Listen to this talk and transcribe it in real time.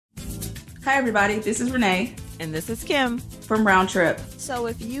Hi everybody, this is Renee. And this is Kim. From Round Trip. So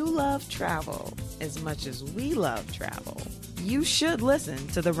if you love travel as much as we love travel, you should listen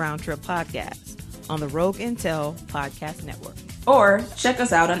to the Round Trip podcast on the Rogue Intel Podcast Network. Or check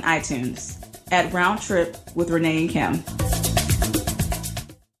us out on iTunes at Round Trip with Renee and Kim.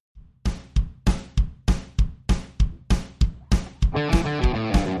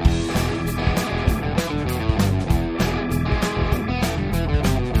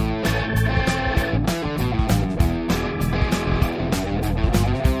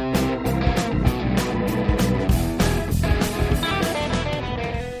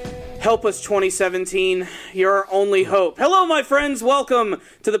 Help us 2017, your only hope. Hello, my friends. Welcome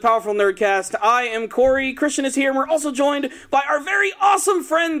to the Powerful Nerdcast. I am Corey. Christian is here, and we're also joined by our very awesome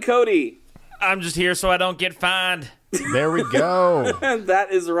friend, Cody. I'm just here so I don't get fined. There we go. That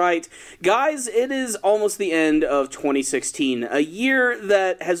is right. Guys, it is almost the end of 2016, a year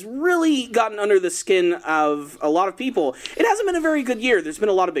that has really gotten under the skin of a lot of people. It hasn't been a very good year. There's been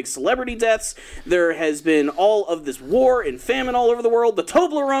a lot of big celebrity deaths. There has been all of this war and famine all over the world. The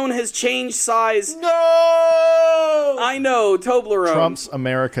Toblerone has changed size. No! I know, Toblerone. Trump's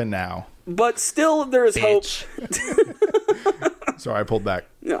America now. But still, there is hope. Sorry, I pulled back.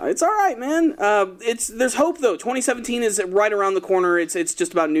 No, it's all right, man. There's hope though. 2017 is right around the corner. It's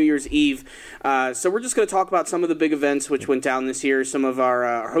just about New Year's Eve. So we're just going to talk about some of the big events which went down this year. Some of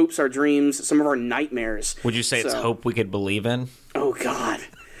our hopes, our dreams, some of our nightmares. Would you say it's hope we could believe in? Oh God!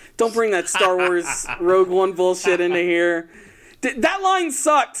 Don't bring that Star Wars Rogue One bullshit into here. That line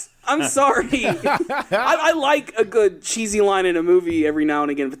sucked. I'm sorry. I like a good cheesy line in a movie every now and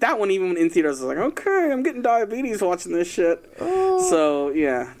again, but that one, even in theaters, I was like, okay, I'm getting diabetes watching this shit. So,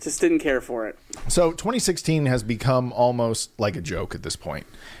 yeah, just didn't care for it. So 2016 has become almost like a joke at this point.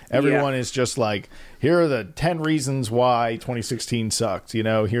 Everyone is just like, here are the 10 reasons why 2016 sucked. You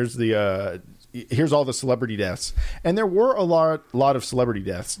know, here's all the celebrity deaths. And there were a lot of celebrity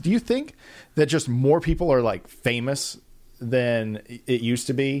deaths. Do you think that just more people are like famous than it used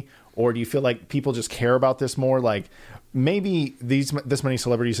to be, or do you feel like people just care about this more? Like maybe this many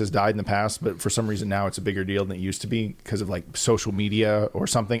celebrities has died in the past, but for some reason now it's a bigger deal than it used to be because of like social media or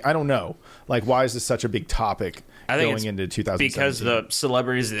something. I don't know. Like, why is this such a big topic going into 2017? Because the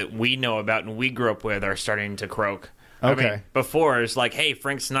celebrities that we know about and we grew up with are starting to croak. Okay. I mean, before it's like, hey,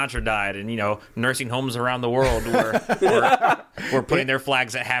 Frank Sinatra died, and nursing homes around the world were putting their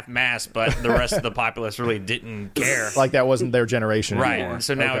flags at half mast, but the rest of the populace really didn't care. Like that wasn't their generation anymore. Right.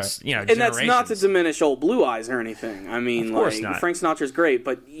 So now it's and that's not to diminish old Blue Eyes or anything. I mean, of course not. Frank Sinatra's great,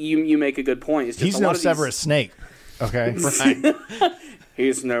 but you make a good point. It's just he's no Severus Snape. Okay. Right.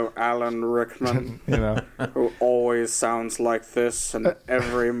 He's no Alan Rickman, who always sounds like this in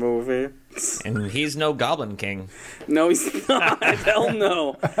every movie. And he's no Goblin King. No, he's not. Hell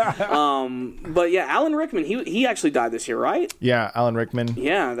no. But yeah, Alan Rickman, he actually died this year, right? Yeah, Alan Rickman.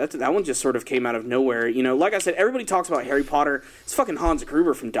 Yeah, that one just sort of came out of nowhere. Like I said, everybody talks about Harry Potter. It's fucking Hans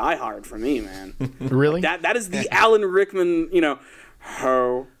Gruber from Die Hard for me, man. Really? That is the Alan Rickman,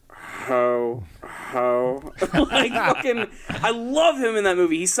 ho, ho, ho. Like, fucking, I love him in that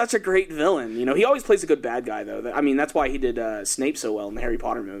movie. He's such a great villain. He always plays a good bad guy, though. I mean, that's why he did Snape so well in the Harry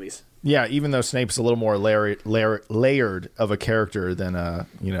Potter movies. Yeah, even though Snape's a little more layered of a character than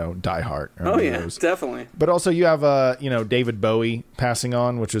Die Hard. Oh yeah, definitely. But also you have David Bowie passing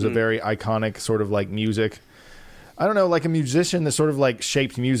on, which is a very iconic sort of like music. I don't know, like a musician that sort of like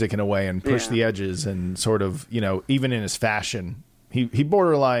shaped music in a way and pushed the edges and sort of even in his fashion, he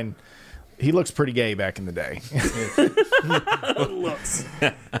borderline. He looks pretty gay back in the day. Looks.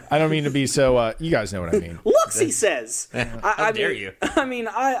 I don't mean to be so... you guys know what I mean. Looks, he says. How dare you? I mean,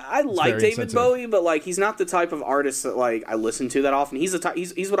 I like David Bowie, but like he's not the type of artist that like I listen to that often. He's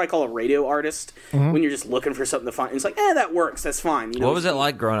he's what I call a radio artist. Mm-hmm. When you're just looking for something to find. It's like, that works. That's fine. What was it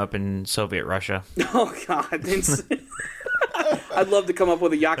like growing up in Soviet Russia? Oh, God. I'd love to come up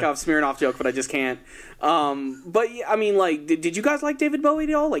with a Yakov Smirnoff joke, but I just can't. But I mean, like, did you guys like David Bowie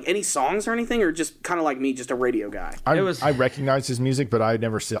at all? Like, any songs or anything, or just kind of like me, just a radio guy? I recognized his music, but I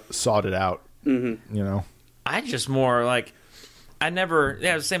never sought it out. Mm-hmm. I just more like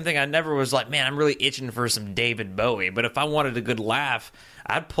the same thing. I never was like, man, I'm really itching for some David Bowie. But if I wanted a good laugh,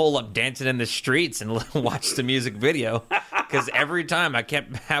 I'd pull up Dancing in the Streets and watch the music video. Because every time I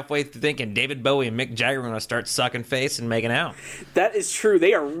kept halfway through thinking David Bowie and Mick Jagger were going to start sucking face and making out. That is true.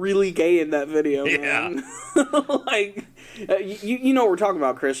 They are really gay in that video, man. Yeah. Like, you know what we're talking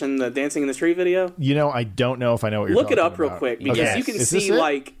about, Christian, the Dancing in the Street video? I don't know if I know what you're talking about. Look it up real quick, because you can see,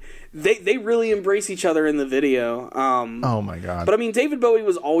 like, they really embrace each other in the video. Oh, my God. But, I mean, David Bowie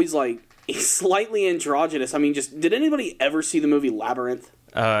was always, like, slightly androgynous. I mean, did anybody ever see the movie Labyrinth?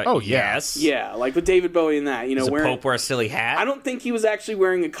 Yes. Yeah, like with David Bowie and that, Does the wearing. Pope wear a silly hat? I don't think he was actually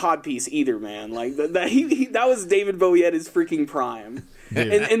wearing a codpiece either, man. Like that was David Bowie at his freaking prime.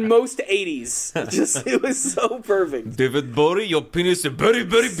 In most 80s. It was so perfect. David Bowie, your penis is very,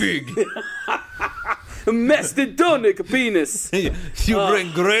 very big. Mastodonic penis. You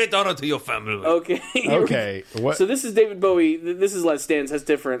bring great honor to your family. Okay. What? So this is David Bowie. This is Let's Dance. That's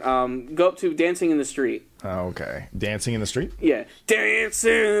different. Go up to Dancing in the Street. Okay. Dancing in the Street? Yeah.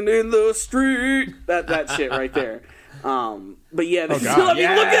 Dancing in the Street. That shit right there. But yeah, look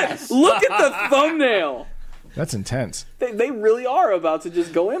at the thumbnail. That's intense. They really are about to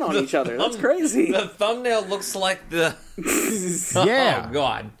just go in on each other. That's crazy. The thumbnail looks like the... Yeah. Oh,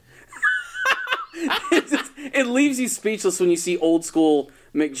 God. It leaves you speechless when you see old school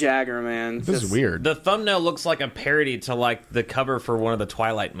Mick Jagger, man. This is weird. The thumbnail looks like a parody to, like, the cover for one of the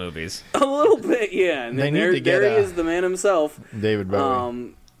Twilight movies. A little bit, yeah. And They then need to get there he is, the man himself. David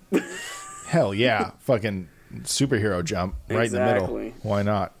Bowie. Hell yeah. Fucking superhero jump right in the middle. Why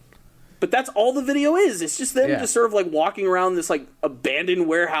not? But that's all the video is. It's just them just sort of like walking around this like abandoned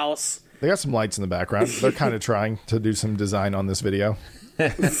warehouse. They got some lights in the background. They're kind of trying to do some design on this video. They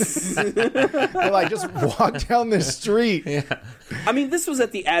like just walk down the street. Yeah. I mean, this was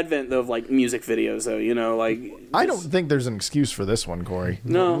at the advent of like music videos, though. I don't think there's an excuse for this one, Corey.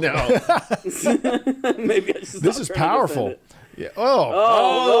 No. No. Maybe I just This is powerful. Yeah. Oh.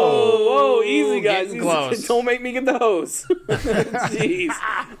 Whoa, easy, guys. Getting close. Don't make me get the hose. Jeez.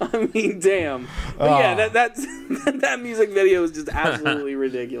 I mean, damn. But yeah, that music video is just absolutely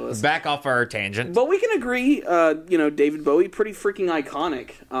ridiculous. Back off our tangent. But we can agree, David Bowie, pretty freaking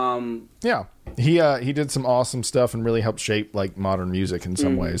iconic. Yeah. He did some awesome stuff and really helped shape like modern music in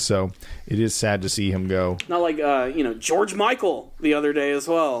some ways. So it is sad to see him go. Not like George Michael the other day as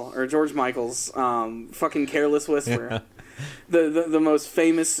well, or George Michael's fucking Careless Whisper. The most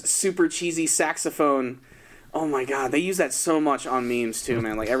famous super cheesy saxophone. Oh my god, they use that so much on memes too,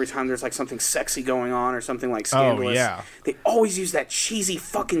 man. Like every time there's like something sexy going on or something like scandalous, they always use that cheesy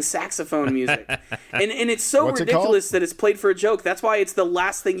fucking saxophone music. and it's so ridiculous that it's played for a joke. That's why it's the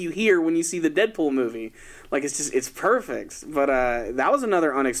last thing you hear when you see the Deadpool movie. Like it's perfect. But that was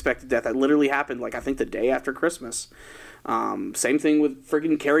another unexpected death that literally happened like I think the day after Christmas. Same thing with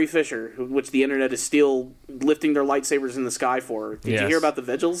friggin' Carrie Fisher, which the internet is still lifting their lightsabers in the sky for. Did you hear about the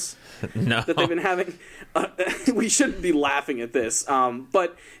vigils No. that they've been having? We shouldn't be laughing at this.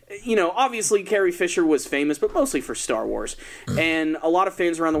 But, obviously Carrie Fisher was famous, but mostly for Star Wars. And a lot of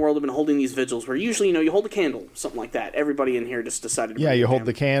fans around the world have been holding these vigils where usually, you hold a candle, something like that. Everybody in here just decided to you hold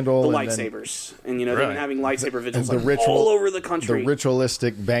the candle. The and lightsabers. And, they've been having lightsaber vigils all over the country. The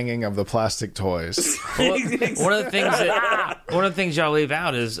ritualistic banging of the plastic toys. One of the things y'all leave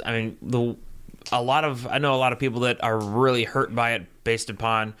out is, I know a lot of people that are really hurt by it based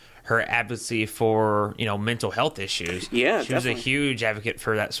upon her advocacy for, mental health issues. Yeah, she was a huge advocate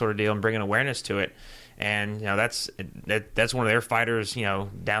for that sort of deal and bringing awareness to it. And, that's one of their fighters,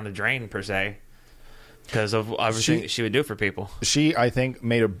 down the drain per se. Because of everything she would do for people. She, I think,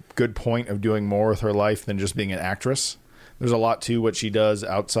 made a good point of doing more with her life than just being an actress. There's a lot to what she does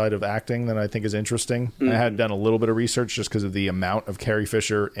outside of acting that I think is interesting. Mm-hmm. I had done a little bit of research just because of the amount of Carrie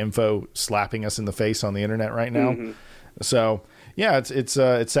Fisher info slapping us in the face on the internet right now. Mm-hmm. So, yeah, it's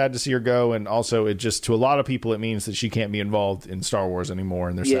sad to see her go, and also it just, to a lot of people, it means that she can't be involved in Star Wars anymore,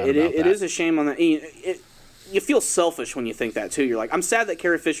 and they're sad about that. It is a shame on that. You feel selfish when you think that, too. You're like, I'm sad that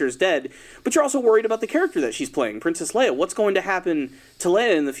Carrie Fisher is dead, but you're also worried about the character that she's playing, Princess Leia. What's going to happen to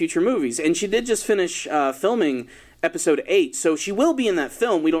Leia in the future movies? And she did just finish filming Episode 8, so she will be in that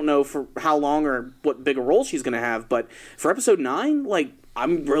film. We don't know for how long or what big a role she's going to have, but for Episode 9,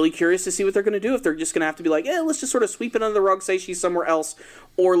 I'm really curious to see what they're going to do. If they're just going to have to be like, let's just sort of sweep it under the rug, say she's somewhere else,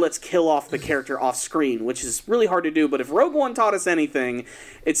 or let's kill off the character off screen, which is really hard to do. But if Rogue One taught us anything,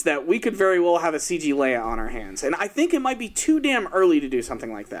 it's that we could very well have a CG Leia on our hands. And I think it might be too damn early to do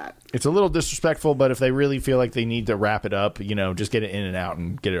something like that. It's a little disrespectful, but if they really feel like they need to wrap it up, just get it in and out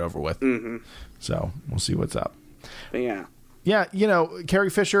and get it over with. Mm-hmm. So we'll see what's up. But yeah. Yeah, Carrie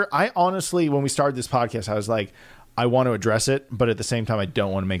Fisher, I honestly, when we started this podcast, I was like, I want to address it, but at the same time, I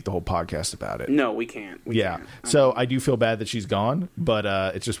don't want to make the whole podcast about it. No, we can't. We can't. So I do feel bad that she's gone, but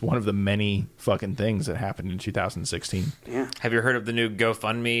it's just one of the many fucking things that happened in 2016. Yeah. Have you heard of the new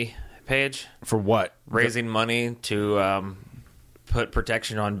GoFundMe page? For what? Raising money to put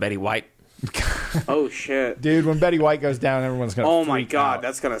protection on Betty White. Oh shit, Dude, when Betty White goes down, everyone's gonna. oh my freak god, out.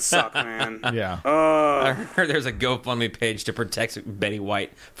 that's gonna suck, man. Yeah. I heard there's a GoFundMe page to protect Betty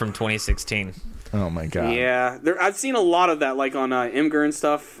White from 2016. Oh my god. Yeah, I've seen a lot of that, like on Imgur and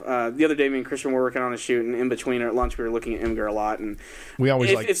stuff. The other day, me and Christian were working on a shoot, and in between at lunch, we were looking at Imgur a lot. And We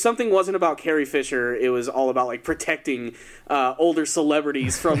always if something wasn't about Carrie Fisher, it was all about like protecting older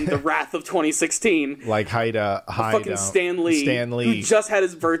celebrities from the wrath of 2016. like Fucking Stan Lee, Stan Lee. who just had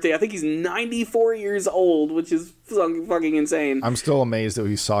his birthday. I think he's 94 years old, which is fucking insane. I'm still amazed that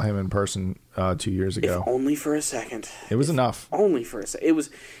we saw him in person 2 years ago. Only for a second. It was enough. Only for a second. It was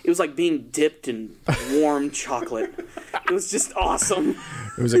like being dipped in warm chocolate. It was just awesome.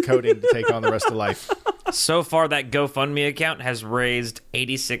 It was a coating to take on the rest of life. So far, that GoFundMe account has raised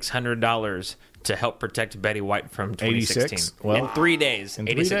 $8,600 to help protect Betty White from 2016. 86? Well, in 3 days, in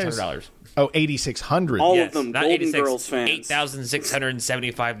 3 days. $8,600. Oh, 8,600. All Yes, of them not Golden 86, Girls fans.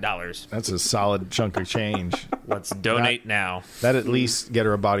 $8,675. That's a solid chunk of change. Let's donate now. That at least get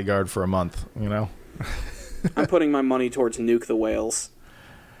her a bodyguard for a month, you know? I'm putting my money towards Nuke the Whales.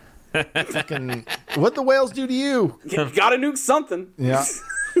 Fucking, what'd the whales do to you? You gotta nuke something. Yeah.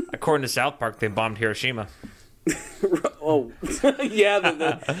 According to South Park, they bombed Hiroshima. Oh, yeah.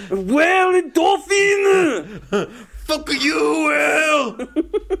 The whale and dolphin. Fuck you, Will!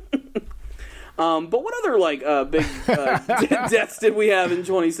 But what other like big deaths did we have in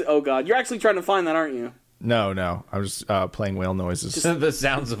 20? Oh god, you're actually trying to find that, aren't you? No. I was playing whale noises. The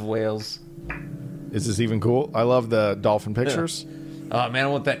sounds of whales. Is this even cool? I love the dolphin pictures. Oh, man, I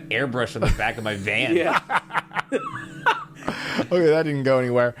want that airbrush on the back of my van. Yeah. Okay, that didn't go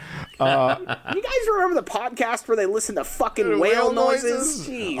anywhere. You guys remember the podcast where they listened to fucking whale noises?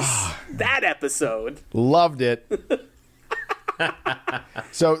 Jeez, that episode. Loved it.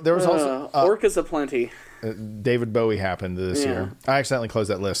 So there was also Orcas aplenty. David Bowie happened this Yeah. year. I accidentally closed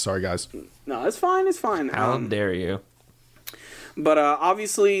that list. Sorry, guys. No, it's fine. It's fine. How dare you? But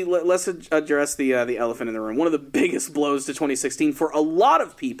obviously, let's address the elephant in the room. One of the biggest blows to 2016 for a lot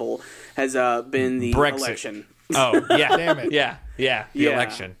of people has been the Brexit. election. Oh, yeah. Damn it. Yeah. The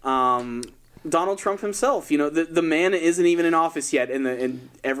election. Donald Trump himself. You know, the man isn't even in office yet, and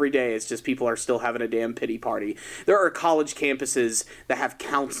every day it's just people are still having a damn pity party. There are college campuses that have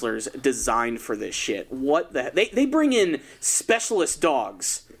counselors designed for this shit. What the they bring in specialist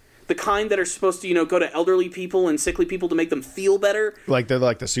dogs. The kind that are supposed to, go to elderly people and sickly people to make them feel better. Like they're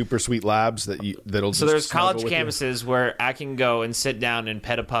like the super sweet labs that'll. So just there's college snuggle with you. campuses where I can go and sit down and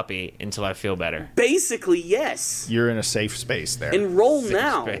pet a puppy until I feel better. Basically, yes. You're in a safe space there. Enroll Safe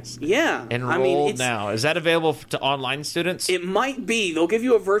now. space. Yeah. Enroll now. Is that available to online students? It might be. They'll give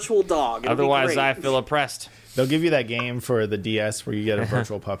you a virtual dog. It'll be Otherwise, great. I feel oppressed. They'll give you that game for the DS where you get a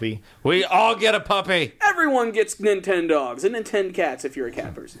virtual puppy. We all get a puppy. Everyone gets Nintendogs and Nintendo cats if you're a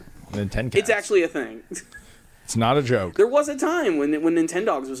cat person. Nintendo. It's actually a thing. It's not a joke. There was a time when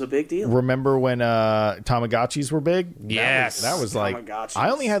Nintendogs was a big deal. Remember when Tamagotchis were big? Yes. That was like Tamagotchis. I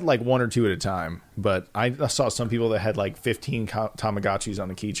only had like 1 or 2 at a time, but I saw some people that had like 15 Tamagotchis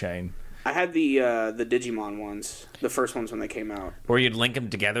on a keychain. I had the Digimon ones, the first ones when they came out. Where you'd link them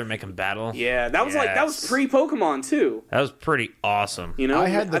together and make them battle. Yeah, that was that was Yes. pre-Pokemon too. That was pretty awesome. You know, I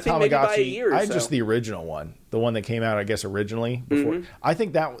had the think maybe by a Tamagotchi. year or I had so. just the original one, the one that came out, I guess, originally. Before I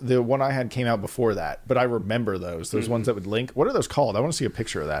think that the one I had came out before that, but I remember those ones that would link. What are those called? I want to see a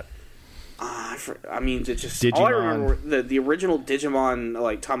picture of that. I mean, it just Digimon. all I remember were the original Digimon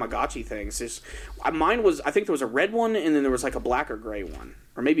like Tamagotchi things. Mine was, I think there was a red one and then there was like a black or gray one,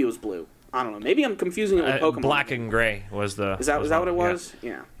 or maybe it was blue. I don't know. Maybe I'm confusing it with Pokemon. Black and gray was the. Is that what it was?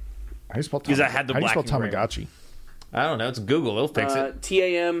 Yeah. How do you spell Because I had the how do you black spell and gray Tamagotchi? I don't know. It's Google. It'll fix it.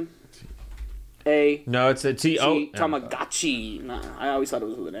 TAMA. No, it's a T-O. Tamagotchi. Nah, I always thought it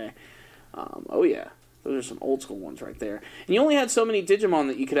was with an A. Oh yeah, those are some old school ones right there. And you only had so many Digimon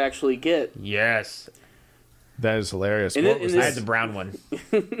that you could actually get. Yes. That is hilarious. And What it- was and I that? had the brown one.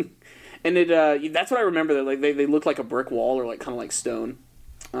 And it that's what I remember. That like they looked like a brick wall or like kind of like stone.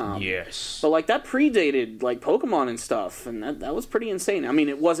 Yes. But like that predated like Pokemon and stuff, and that was pretty insane. I mean,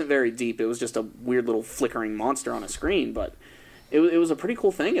 it wasn't very deep. It was just a weird little flickering monster on a screen, but it was a pretty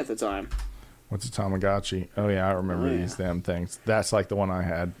cool thing at the time. What's a Tamagotchi? Oh yeah, I remember these damn things. That's like the one I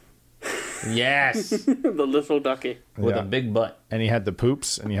had. Yes. The little ducky. With Yeah. a big butt. And you had the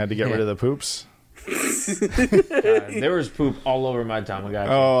poops, and you had to get rid of the poops. There was poop all over my Tamagotchi.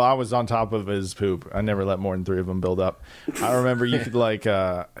 Oh, I was on top of his poop. I never let more than 3 of them build up. I remember you could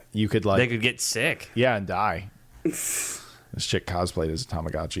They could get sick. yeah, and die. This chick cosplayed as a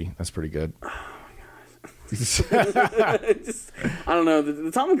Tamagotchi. That's pretty good. Just, I don't know.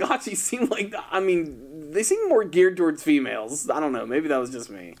 The Tamagotchi seem like, they seem more geared towards females. I don't know. Maybe that was just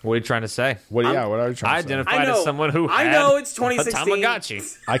me. What are you trying to say? What are you trying to say? I identified I know. as someone who I had know it's a 2016.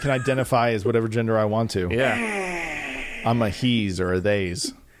 Tamagotchi. I can identify as whatever gender I want to. Yeah. I'm a he's or a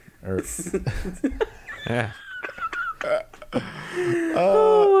they's. Or, Yeah.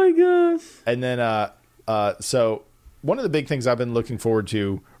 Oh my gosh. and then, so one of the big things I've been looking forward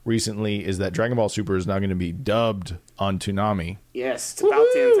to recently is that Dragon Ball Super is now going to be dubbed on Toonami. Yes, it's about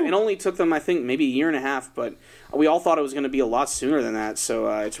to. It only took them, I think, maybe a year and a half, but we all thought it was going to be a lot sooner than that. So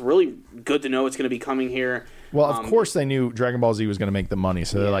it's really good to know it's going to be coming here. Well, of course they knew Dragon Ball Z was going to make the money,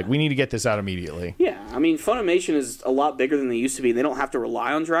 so they're like, we need to get this out immediately. Yeah, Funimation is a lot bigger than they used to be. They don't have to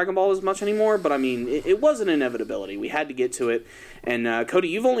rely on Dragon Ball as much anymore, but it was an inevitability. We had to get to it. And Cody,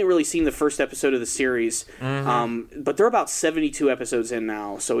 you've only really seen the first episode of the series, but they're about 72 episodes in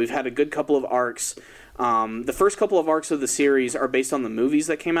now, so we've had a good couple of arcs. The first couple of arcs of the series are based on the movies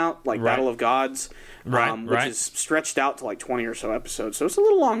that came out, like Battle of Gods, which is stretched out to like 20 or so episodes, so it's a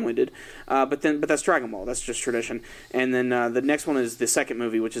little long-winded. But that's Dragon Ball. That's just tradition. And then the next one is the second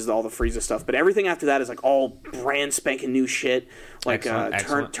movie, which is all the Frieza stuff. But everything after that is like all brand spanking new shit, like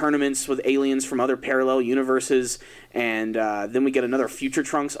Excellent. tournaments with aliens from other parallel universes, and then we get another Future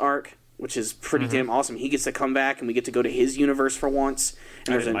Trunks arc, which is pretty damn awesome. He gets to come back, and we get to go to his universe for once.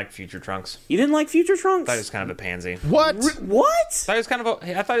 And I didn't like Future Trunks. You didn't like Future Trunks? I thought he was kind of a pansy. What? What? I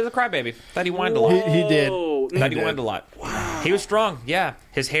thought he was a crybaby. Thought he whined a lot. He did. Thought he whined a lot. Wow. He was strong. Yeah.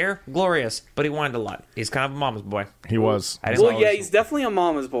 His hair, glorious, but he whined a lot. He's kind of a mama's boy. He was. He's definitely a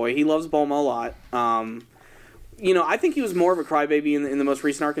mama's boy. He loves Bulma a lot. I think he was more of a crybaby in the most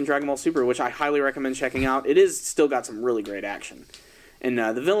recent arc in Dragon Ball Super, which I highly recommend checking out. It is still got some really great action. And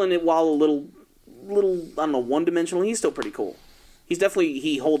the villain, while a little, I don't know, one-dimensional, he's still pretty cool.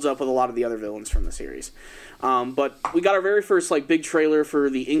 He holds up with a lot of the other villains from the series. But we got our very first big trailer for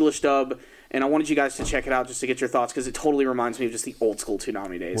the English dub, and I wanted you guys to check it out just to get your thoughts, because it totally reminds me of just the old school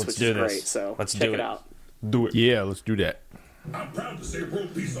Toonami days, which is great. So let's check it out. Do it. Yeah, let's do that. I'm proud to say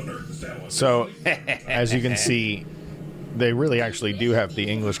world peace on earth is now. So, as you can see, they really actually do have the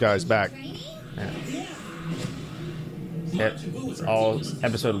English guys back. It's all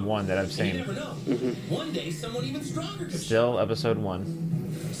episode 1 that I've seen. One day, someone even stronger could Still episode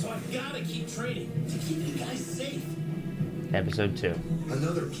 1. So I've got to keep training to keep you guys safe. Episode 2.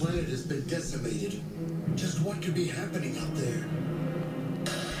 Another planet has been decimated. Just what could be happening out there?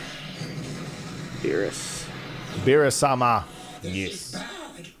 Beerus. Beerus-sama. This Yes. is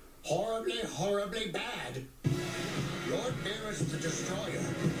bad. Horribly, horribly bad. Lord Beerus the Destroyer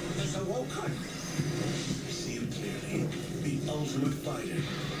has awoken. I see him clearly. The ultimate fighter.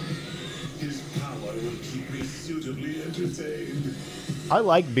 His power will keep me suitably entertained. I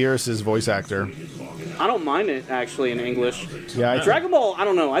like Beerus's voice actor. I don't mind it, actually, in English. Yeah, Dragon Ball, I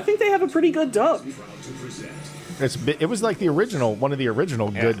don't know. I think they have a pretty good dub. it was like the original, one of the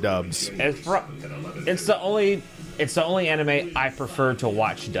original good dubs. It's the only anime I prefer to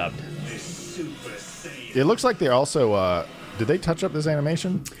watch dubbed. It looks like they also did they touch up this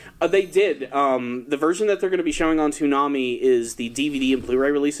animation? They did. The version that they're going to be showing on Toonami is the DVD and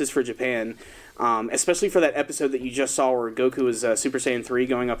Blu-ray releases for Japan. Especially for that episode that you just saw where Goku is Super Saiyan 3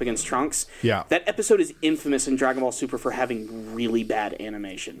 going up against Trunks. Yeah. That episode is infamous in Dragon Ball Super for having really bad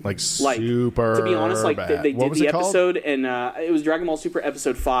animation. Super to be honest, bad. they What did was the it called? episode, and it was Dragon Ball Super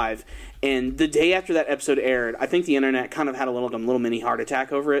Episode 5. And the day after that episode aired, I think the internet kind of had a little mini heart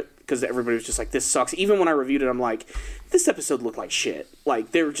attack over it, because everybody was just like, this sucks. Even when I reviewed it, I'm like, this episode looked like shit.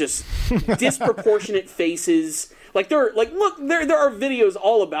 They were just disproportionate faces. There are videos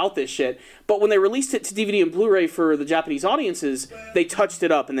all about this shit, but when they released it to DVD and Blu-ray for the Japanese audiences, they touched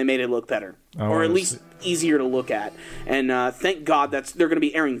it up and they made it look better, or at least easier to look at. And thank God they're going to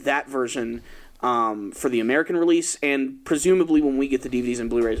be airing that version for the American release, and presumably when we get the DVDs and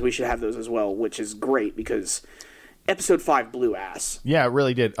Blu-rays, we should have those as well, which is great because Episode 5 blew ass. Yeah, it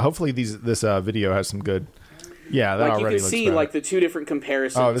really did. Hopefully this video has some good. Yeah, that already looks you can see better. the two different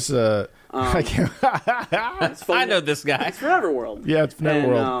comparisons. Oh, this is a. I can't. It's fun. I know this guy. It's Forever World. Yeah, it's Forever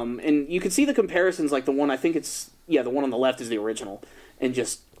World. And you can see the comparisons, the one, I think the one on the left is the original, and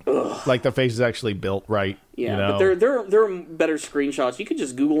just, ugh. The face is actually built right. Yeah, you know? but there are better screenshots. You could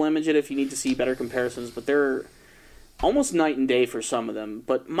just Google image it if you need to see better comparisons, but they're almost night and day for some of them.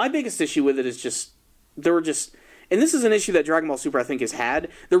 But my biggest issue with it is and this is an issue that Dragon Ball Super, I think, has had.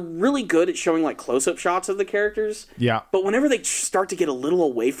 They're really good at showing, close-up shots of the characters. Yeah. But whenever they start to get a little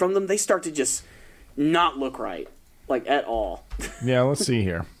away from them, they start to just not look right, at all. Yeah, let's see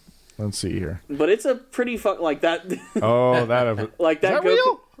here. But it's a pretty that. Oh, that. Like that. Is that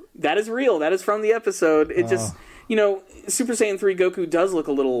real? That is real. That is from the episode. It just, Super Saiyan 3 Goku does look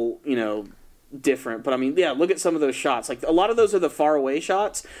a little, different. But I mean, yeah, look at some of those shots. Like, a lot of those are the far away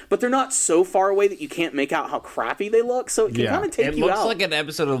shots, but they're not so far away that you can't make out how crappy they look. So it can kind of take you out. It looks like an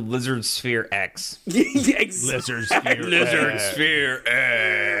episode of Lizard Sphere X. Yeah, exactly. Lizard Sphere. Lizard Sphere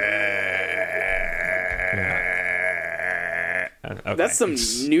X. Okay. That's some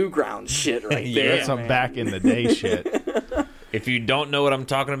Newground shit right there. That's some back in the day shit. If you don't know what I'm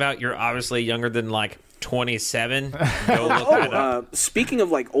talking about, you're obviously younger than like 27. Go look that up. Speaking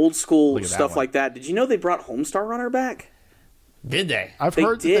of like old school Look at that stuff one. like that, did you know they brought Homestar Runner back? Did they? I've They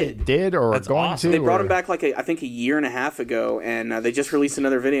heard did. that they did or That's are going awesome. to. They brought or- him back like I think a year and a half ago, and they just released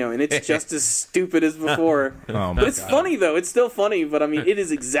another video, and it's just as stupid as before. Oh, my But it's God. funny though; it's still funny. But I mean, it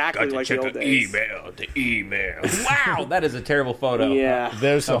is exactly like the old days. The email. Wow, that is a terrible photo. Yeah,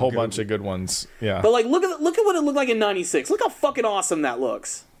 There's a whole bunch of good ones. Yeah. but like look at what it looked like in '96. Look how fucking awesome that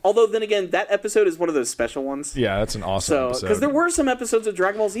looks. Although then again, that episode is one of those special ones. Yeah, that's an awesome So episode. because there were some episodes of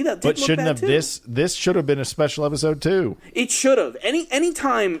Dragon Ball Z that did but look shouldn't bad have too. this should have been a special episode too. It should have. Any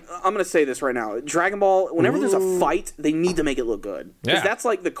time, I'm going to say this right now. Dragon Ball, whenever there's a fight, they need to make it look good. Because Yeah. that's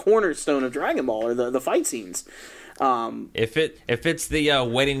like the cornerstone of Dragon Ball, or the fight scenes. If it's the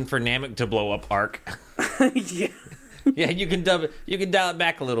waiting for Namek to blow up arc, Yeah. yeah, you can dial it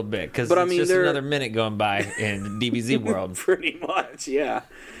back a little bit because But, I it's mean, just they're- another minute going by in DBZ world. Pretty much, yeah.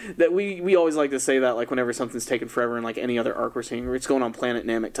 That we always like to say that, like, whenever something's taken forever in, like, any other arc we're seeing, it's going on Planet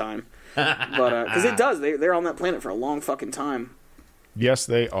Namek time. But, because it does. They're on that planet for a long fucking time. Yes,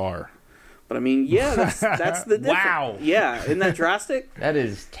 they are. But, I mean, yeah, that's the difference. Wow. Yeah, isn't that drastic? That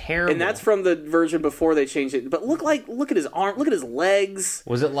is terrible. And that's from the version before they changed it. But look at his arm, look at his legs.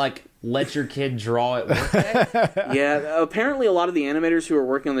 Was it like let your kid draw at work day? Yeah, apparently a lot of the animators who are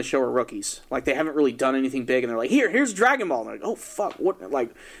working on the show are rookies. Like, they haven't really done anything big, and they're like, here's Dragon Ball. And they're like, oh, fuck, what?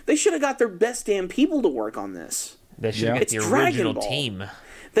 Like, they should have got their best damn people to work on this. They should Yeah. get It's the Dragon original Ball. team.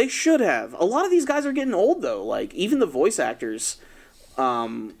 They should have. A lot of these guys are getting old, though. Like, even the voice actors,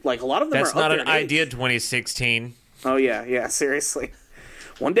 like, a lot of them That's are up not there an in age. idea. 2016. Oh, yeah, seriously.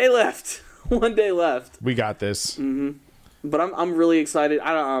 One day left. One day left. We got this. But I'm really excited.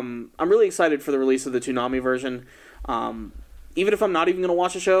 I'm really excited for the release of the Toonami version. Even if I'm not even going to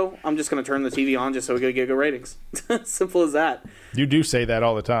watch a show, I'm just going to turn the TV on just so we get good ratings. Simple as that. You do say that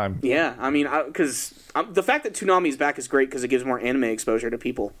all the time. Yeah, I mean, because the fact that Toonami's back is great because it gives more anime exposure to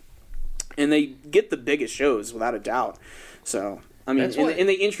people, and they get the biggest shows without a doubt. So I mean, That's what- and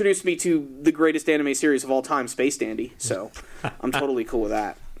they introduced me to the greatest anime series of all time, Space Dandy. So I'm totally cool with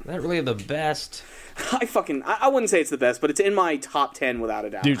that. Not really the best. I wouldn't say it's the best, but it's in my top 10 without a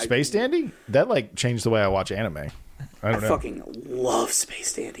doubt. Dude, Space Dandy? That like changed the way I watch anime. I I don't know. fucking love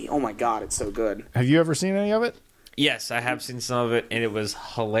Space Dandy. Oh my god, it's so good. Have you ever seen any of it? Yes, I have seen some of it, and it was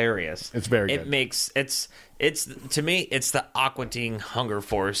hilarious. It's very It good. makes it's to me it's the Aqua Teen Hunger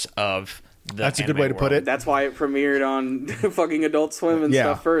Force of the That's a good anime way to put world. it. That's why it premiered on fucking Adult Swim and Yeah.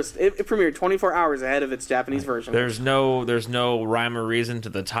 stuff first. It premiered 24 hours ahead of its Japanese version. There's no rhyme or reason to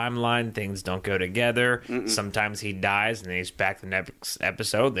the timeline. Things don't go together. Sometimes he dies and then he's back the next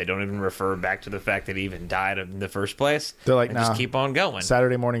episode. They don't even refer back to the fact that he even died in the first place. They're like, They just nah. keep on going.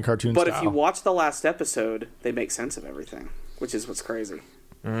 Saturday morning cartoon But style. if you watch the last episode, they make sense of everything, which is what's crazy.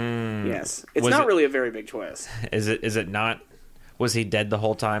 Yes. It's Was not it- really a very big twist. Is it not? Was he dead the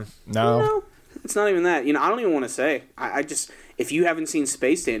whole time? no. No, it's not even that. I don't even want to say. I just, if you haven't seen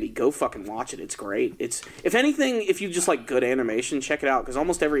Space Dandy, go fucking watch it. It's great. It's, if anything, if you just like good animation, check it out, because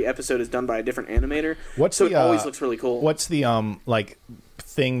almost every episode is done by a different animator. So it always looks really cool. What's the like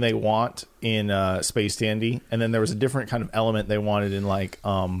thing they want in Space Dandy? And then there was a different kind of element they wanted in like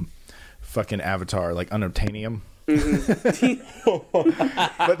fucking Avatar, like unobtainium.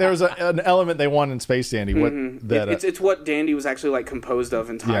 But there was an element they wanted in Space Dandy. What that It's what Dandy was actually like composed of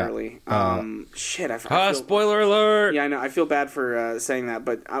entirely. Shit, I feel, Spoiler alert! Yeah, I know. I feel bad for saying that,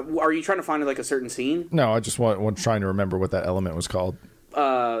 but are you trying to find like a certain scene? no, I just want trying to remember what that element was called.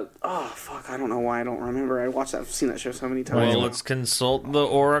 Oh fuck, I don't know why I don't remember. I've seen that show so many times. Well, let's consult the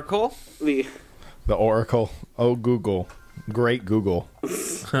Oracle. The- The Oracle. Oh, Google. Great Google.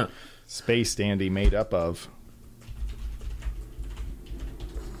 Space Dandy made up of.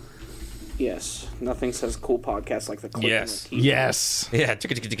 yes, nothing says cool podcast like the click Yes. on the keyboard. Yes. Yeah.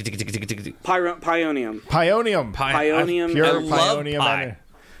 Pionium. Pionium. Pionium. Pure I love Pionium. pie.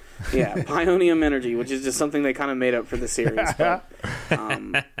 Yeah, Pionium Energy, which is just something they kind of made up for the series. But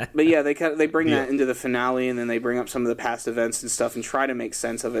yeah, they bring that into the finale, and then they bring up some of the past events and stuff and try to make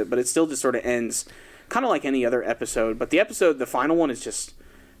sense of it, but it still just sort of ends kind of like any other episode. But the final one is just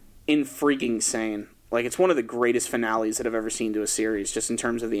freaking sane. Like, it's one of the greatest finales that I've ever seen to a series, just in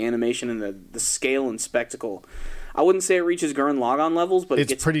terms of the animation and the scale and spectacle. I wouldn't say it reaches Gurren Lagann levels, but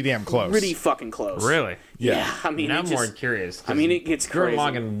It's it gets pretty damn close. pretty fucking close. Really? Yeah, I mean, Now it I'm just, more curious. I mean, it gets Gurren crazy.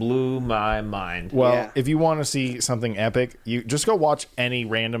 Lagann blew my mind. Well, Yeah. if you want to see something epic, you just go watch any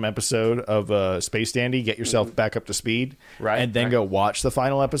random episode of Space Dandy, get yourself back up to speed, Right, and then right. go watch the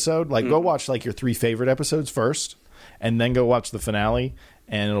final episode. Like, go watch like your 3 favorite episodes first, and then go watch the finale,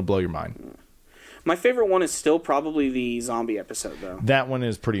 and it'll blow your mind. My favorite one is still probably the zombie episode, though. That one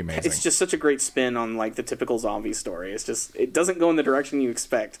is pretty amazing. It's just such a great spin on, like, the typical zombie story. It's just, it doesn't go in the direction you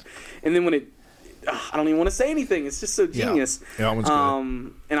expect. And then when it, I don't even want to say anything. It's just so genius. Yeah, that one's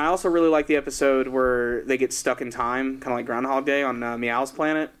good. And I also really like the episode where they get stuck in time, kind of like Groundhog Day on Meow's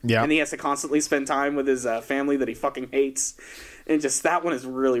planet. Yeah. And he has to constantly spend time with his family that he fucking hates. And just, that one is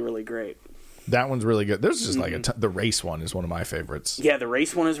really, really great. That one's really good. There's just like the race one is one of my favorites. Yeah, the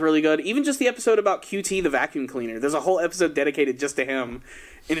race one is really good. Even just the episode about QT, the vacuum cleaner. There's a whole episode dedicated just to him.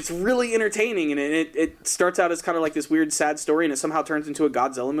 And it's really entertaining. And it starts out as kind of like this weird, sad story, and it somehow turns into a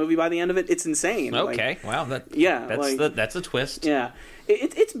Godzilla movie by the end of it. It's insane. Okay, Like, wow. That's a twist. yeah.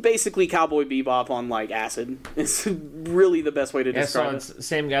 It's basically Cowboy Bebop on, like, acid. It's really the best way to Yeah, so describe it's the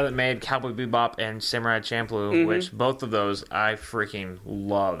same guy that made Cowboy Bebop and Samurai Champloo, which both of those I freaking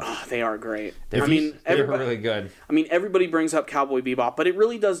love. it. They are great. They're really good. I mean, everybody brings up Cowboy Bebop, but it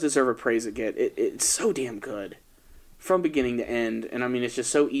really does deserve a praise it gets. It's so damn good from beginning to end, and I mean, it's just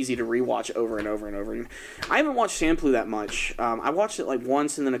so easy to rewatch over and over and over. And I haven't watched Shampoo that much. I watched it like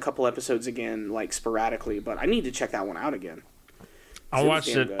once and then a couple episodes again, like sporadically, but I need to check that one out again. I watched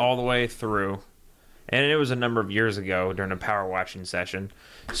damn it good. all the way through, and it was a number of years ago during a power watching session,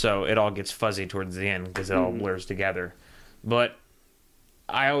 so it all gets fuzzy towards the end because it all blurs together. But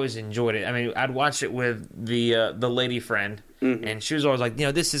I always enjoyed it. I mean, I'd watch it with the lady friend, and she was always like,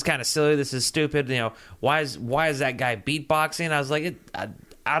 this is kind of silly, this is stupid. Why is that guy beatboxing? I was like,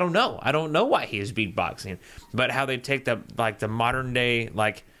 I don't know. I don't know why he is beatboxing, but how they take the modern day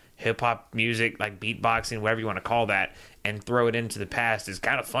like hip hop music, like beatboxing, whatever you want to call that, and throw it into the past is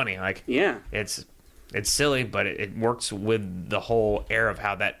kind of funny. Like, Yeah. it's silly, but it works with the whole air of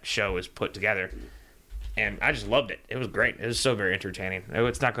how that show is put together. And I just loved it. It was great. It was so very entertaining.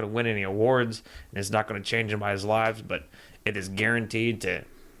 It's not going to win any awards, and it's not going to change anybody's lives, but it is guaranteed to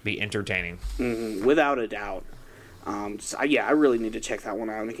be entertaining. Without a doubt. I really need to check that one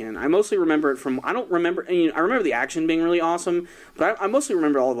out again. I mostly remember it from, I remember the action being really awesome, but I mostly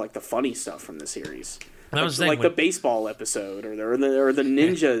remember all of, like, the funny stuff from the series. I was Like thinking, the baseball episode, or the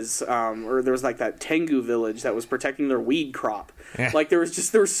ninjas, or there was like that Tengu village that was protecting their weed crop. Yeah. Like there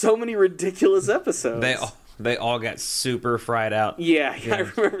were so many ridiculous episodes. they all got super fried out. Yeah, I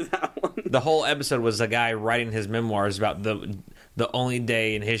remember that one. The whole episode was a guy writing his memoirs about the only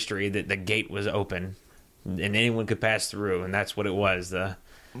day in history that the gate was open and anyone could pass through, and that's what it was. They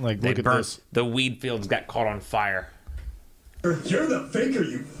Look at burnt this. the weed fields, got caught on fire. You're the faker,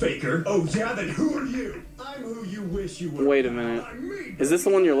 you faker. Oh, yeah, then who are you? I'm who you wish you were. Wait a minute. I'm me. Is this the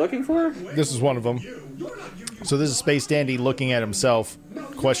one you're looking for? This is one of them. You're not you. So this is Space Dandy looking at himself,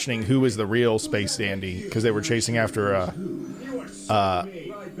 questioning who is the real Space Dandy, because they were chasing after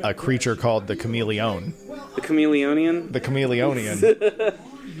a creature called the Chameleon. The Chameleonian? The Chameleonian.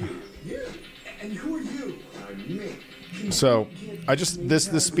 And who are you? I'm me. So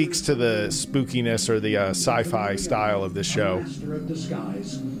this speaks to the spookiness or the sci-fi style of this show. Master of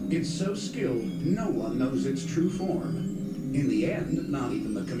disguise. It's so skilled, no one knows its true form. In the end, not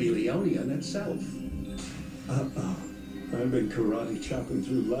even the Chameleonian itself. I've been karate chopping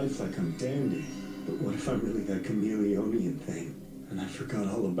through life like I'm dandy. But what if I'm really that chameleonian thing? And I forgot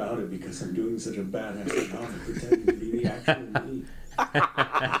all about it because I'm doing such a badass job of pretending to be the actual me.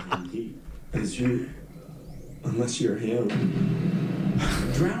 And he is you. Unless you're him.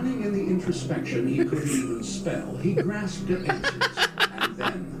 Drowning in the introspection he couldn't even spell, he grasped at answers. And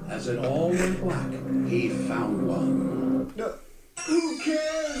then, as it all went black, he found one. Who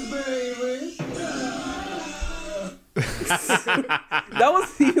cares, baby? That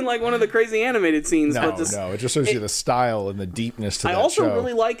wasn't even like one of the crazy animated scenes. No, but just, it just shows you the style and the deepness to I that also show.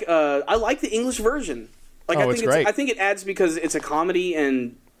 really like I like the English version. Like Oh, I think it's great. I think it adds because it's a comedy,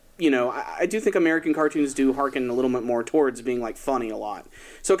 and I do think American cartoons do hearken a little bit more towards being like funny a lot.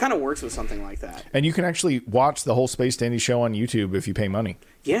 So it kind of works with something like that. And you can actually watch the whole Space Dandy show on YouTube if you pay money.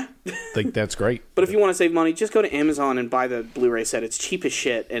 Yeah. Like that's great. But if you want to save money, just go to Amazon and buy the Blu-ray set. It's cheap as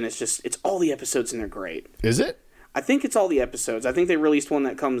shit, and it's all the episodes, and they're great. Is it? I think it's all the episodes. I think they released one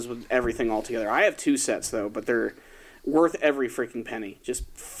that comes with everything all together. I have 2 sets, though, but they're worth every freaking penny. Just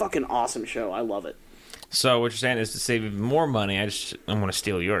fucking awesome show. I love it. So what you're saying is to save even more money, I'm going to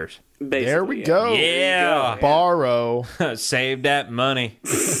steal yours. Basically, There we go. Yeah. Borrow. Save that money.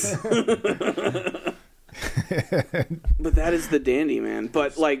 But that is the dandy, man.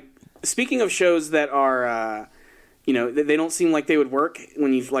 But like, speaking of shows that are, they don't seem like they would work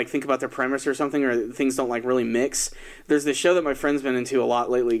when you like think about their premise or something, or things don't like really mix. There's this show that my friend's been into a lot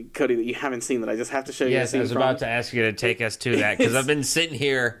lately, Cody, that you haven't seen, that I just have to show you. Yes, I was about to ask you to take us to that because I've been sitting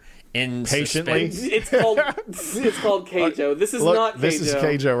here in Patiently. suspense. It's called Keijo. This is Look, not Keijo. this is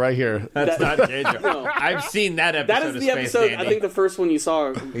Keijo right here. That's not Keijo. No. I've seen that episode. That is of the Space episode. Dandy. I think the first one you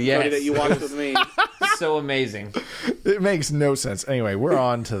saw, Yes. Cody, that you watched with me. So amazing. It makes no sense. Anyway, we're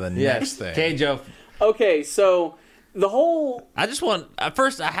on to the next thing. Keijo. Okay, so the whole I just want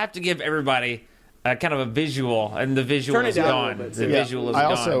first. I have to give everybody kind of a visual, and the visual Turn it is down a gone. little bit, The too. visual is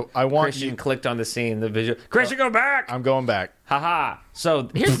gone. I want Christian you- clicked on the scene. The visual. Christian, go back. I'm going back. Haha. So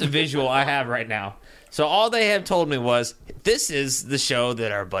here's the visual I have right now. So all they have told me was, this is the show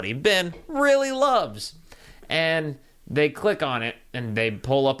that our buddy Ben really loves. And they click on it, and they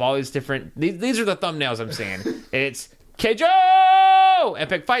pull up all these different... These are the thumbnails I'm seeing. It's Keijo!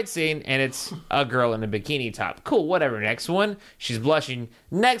 Epic fight scene, and it's a girl in a bikini top. Cool, whatever. Next one, she's blushing.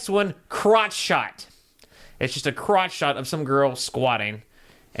 Next one, crotch shot. It's just a crotch shot of some girl squatting.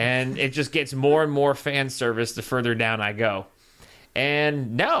 And it just gets more and more fan service the further down I go.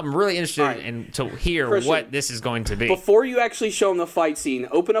 And now I'm really interested in to hear Christian, what this is going to be. Before you actually show them the fight scene,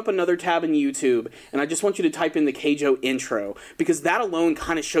 open up another tab in YouTube, and I just want you to type in the Keijo intro, because that alone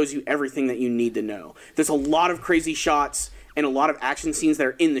kind of shows you everything that you need to know. There's a lot of crazy shots and a lot of action scenes that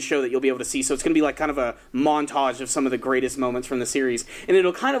are in the show that you'll be able to see, so it's going to be like kind of a montage of some of the greatest moments from the series, and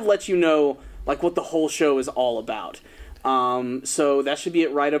it'll kind of let you know like what the whole show is all about. So that should be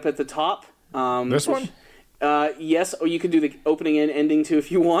it right up at the top. This one? Yes, or you could do the opening and ending too if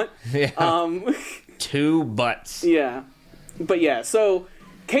you want. Yeah. Two butts. Yeah. But yeah, so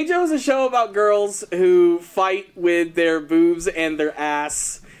Keijo is a show about girls who fight with their boobs and their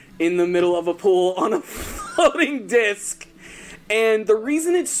ass in the middle of a pool on a floating disc. And the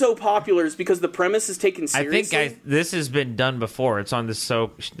reason it's so popular is because the premise is taken seriously. I think this has been done before. It's on this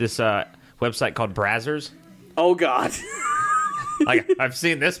website called Brazzers. Oh, God. Like, I've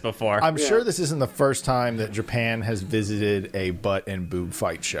seen this before. I'm sure this isn't the first time that Japan has visited a butt and boob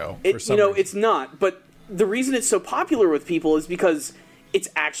fight show. For some reason. It's not. But the reason it's so popular with people is because it's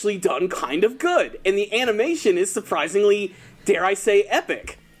actually done kind of good. And the animation is surprisingly, dare I say,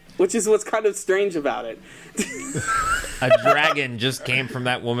 epic. Which is what's kind of strange about it. A dragon just came from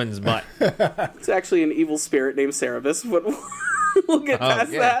that woman's butt. It's actually an evil spirit named Cerebus, but we'll get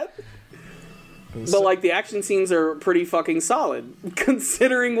past that. But, like, the action scenes are pretty fucking solid,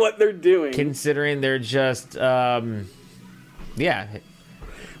 considering what they're doing. Considering they're just, yeah.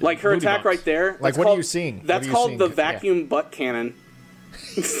 Like, her Booty attack bumps. right there. Like, what are you seeing? That's What are you called seeing? the vacuum butt cannon.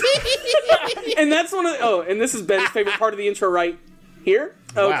 And that's one of... and this is Ben's favorite part of the intro right here.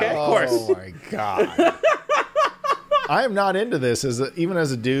 Okay. Wow. Of course. Oh my god. I am not into this even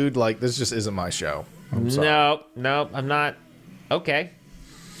as a dude. Like, this just isn't my show. I'm sorry. No, I'm not. Okay.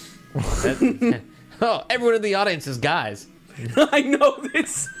 Oh, everyone in the audience is guys. I know,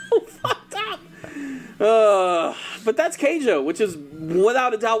 it's so fucked up. But that's Keijo, which is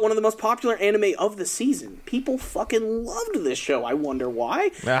without a doubt one of the most popular anime of the season. People fucking loved this show. I wonder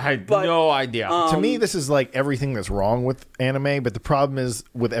why. I had no idea. To me, this is like everything that's wrong with anime, but the problem is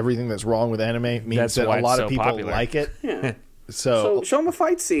with everything that's wrong with anime means That's that why a it's lot so of people popular. like it. Yeah. So So show them a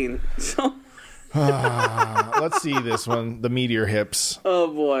fight scene. let's see this one, the meteor hips. Oh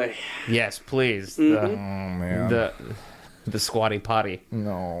boy. Yes, please. Oh man, The squatty potty.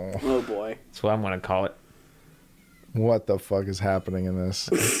 no. Oh boy. That's what I'm going to call it. What the fuck is happening in this?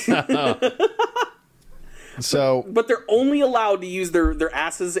 So, But they're only allowed to use their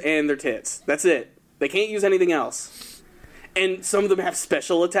asses and their tits. That's it. They can't use anything else. And some of them have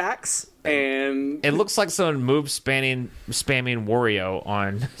special attacks. And It looks like someone moved spamming Wario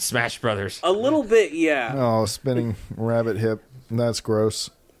on Smash Brothers. a little bit, yeah. oh, spinning rabbit hip. That's gross.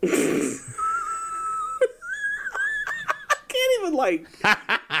 I can't even, like,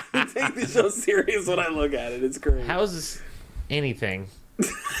 take the show serious when I look at it. It's great. How is this anything?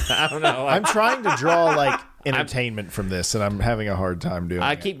 I don't know. I'm trying to draw like entertainment from this, and I'm having a hard time doing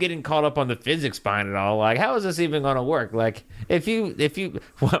I it. keep getting caught up on the physics behind it all. Like, how is this even going to work? Like, if you,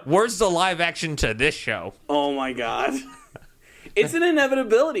 where's the live action to this show? Oh my god. It's an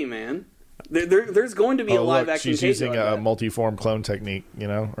inevitability, man. There's going to be a Oh, live look, action she's Keijo using like a that. multi-form clone technique,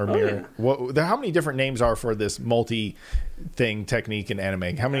 or mirror. How many different names are for this multi-thing technique in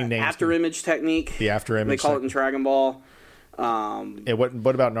anime? How many names? After image technique. The after They image call it in Dragon Ball.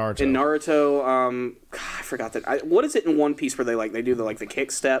 What about Naruto? In Naruto, I forgot that. What is it in One Piece where they do the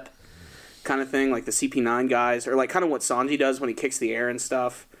kick step? kind of thing, like the CP9 guys, or like kind of what Sanji does when he kicks the air and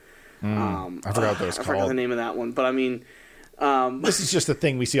stuff. I forgot what that was I forgot called. the name of that one, but I mean, This is just a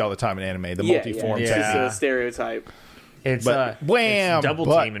thing we see all the time in anime. The yeah, multi-form. it's just a stereotype. It's But wham, it's double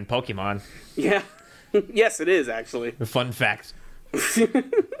but- team in Pokemon. Yeah, yes, it is actually. Fun fact.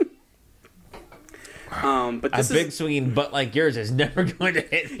 But A this big is swinging butt like yours is never going to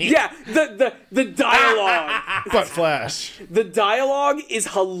hit me. yeah, the dialogue. But Flash. The dialogue is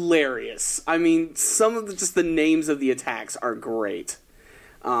hilarious. I mean, some of just the names of the attacks are great.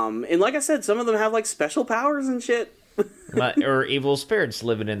 And like I said, some of them have like special powers and shit. Or evil spirits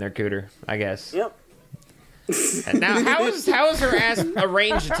living in their cooter, I guess. Yep. Now, how is her ass a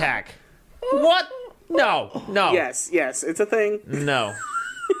ranged attack? What? No. Yes, it's a thing. No.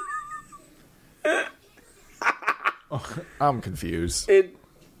 I'm confused.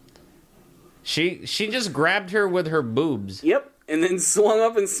 She just grabbed her with her boobs. Yep. And then swung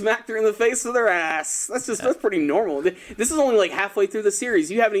up and smacked her in the face with her ass. That's pretty normal. This is only like halfway through the series.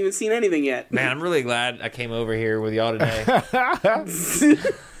 You haven't even seen anything yet. Man, I'm really glad I came over here with y'all today.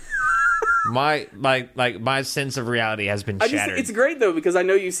 My sense of reality has been shattered. It's great though because I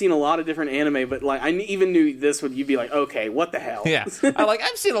know you've seen a lot of different anime, but like I even knew this would you'd be like, okay, what the hell? Yeah,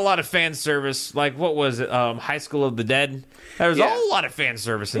 I've seen a lot of fan service. Like what was it? High School of the Dead. There's a whole lot of fan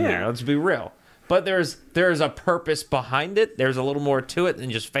service in there. Let's be real. But there's a purpose behind it. There's a little more to it than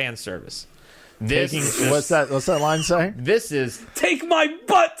just fan service. What's that line say? This is Take my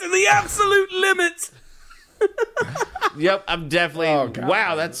butt to the absolute limit. Yep, I'm definitely. Oh, God.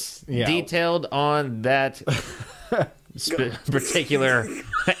 Wow, that's detailed on that particular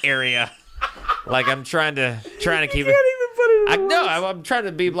area. Like I'm trying to keep it. Can't even put it in No, I'm trying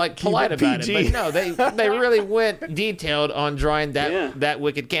to be like polite about it, PG. but no, they really went detailed on drawing that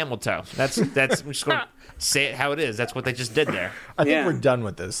wicked camel toe. That's I'm just going to say it how it is. That's what they just did there. I think we're done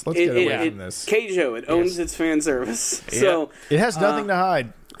with this. Let's get away from this. Keijo, it owns its fan service. So It has nothing to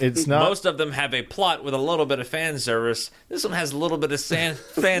hide. It's not. Most of them have a plot with a little bit of fan service. This one has a little bit of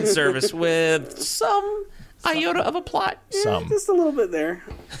fan service with some iota of a plot. just a little bit there.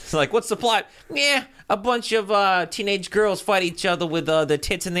 It's like, what's the plot? Yeah, a bunch of teenage girls fight each other with the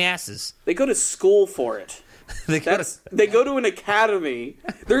tits and the asses. They go to school for it. They go to an academy.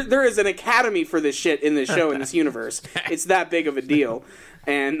 There is an academy for this shit in this show, in this universe. It's that big of a deal.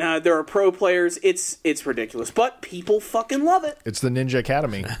 And there are pro players. It's ridiculous. But people fucking love it. It's the Ninja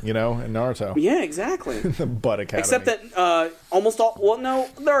Academy, in Naruto. Yeah, exactly. The Butt Academy. Except that almost all... Well, no,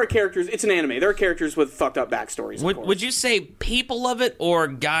 there are characters... It's an anime. There are characters with fucked up backstories, of course. Would you say people love it, or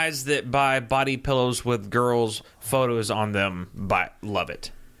guys that buy body pillows with girls' photos on them love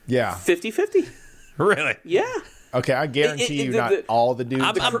it? Yeah. 50-50. Really? Yeah. Okay, I guarantee you not all the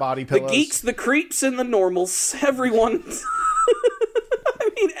dudes have body pillows. The geeks, the creeps, and the normals. Everyone... I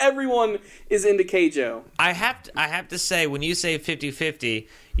mean, everyone is into Keijo. I have to say, when you say 50-50,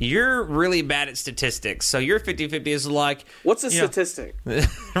 you're really bad at statistics. So your 50-50 is like... What's a statistic?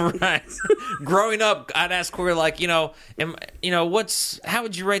 Right. Growing up, I'd ask Corey, like, how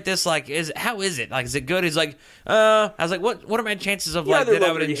would you rate this? Like, how is it? Like, is it good? He's like, I was like, what are my chances of, like, that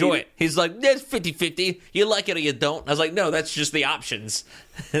I would enjoy it? He's like, that's 50-50. You like it or you don't. I was like, no, that's just the options.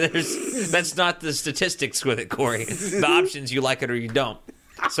 That's not the statistics with it, Corey. The options, you like it or you don't.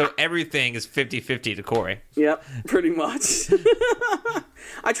 So everything is 50-50 to Corey. Yep, pretty much.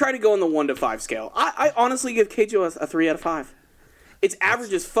 I try to go on the 1 to 5 scale. I honestly give Keijo a 3 out of 5. It's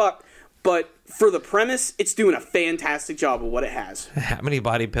average as fuck, but for the premise, it's doing a fantastic job of what it has. How many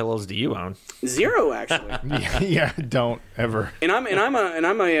body pillows do you own? 0, actually. Yeah, don't ever. And I'm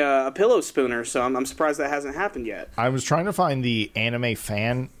a pillow spooner, so I'm surprised that hasn't happened yet. I was trying to find the anime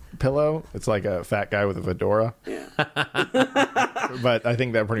fan pillow. It's like a fat guy with a fedora. Yeah. But I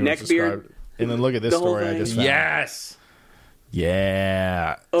think that pretty much Neckbeard. described. And then look at this The whole story I thing. just found. Yes.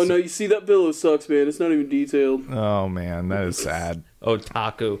 Yeah. Oh no, you see that pillow sucks, man. It's not even detailed. Oh man, that is sad.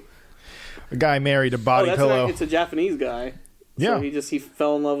 Otaku. A guy married a body pillow. It's a Japanese guy. Yeah. So he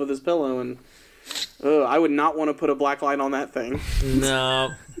fell in love with his pillow, and I would not want to put a black light on that thing.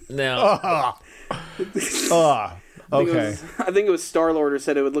 No. Okay. I think it was Star-Lord who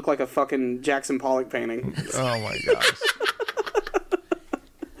said it would look like a fucking Jackson Pollock painting. Oh my gosh.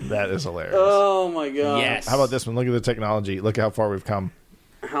 That is hilarious. Oh my god. Yes. How about this one? Look at the technology. Look how far we've come.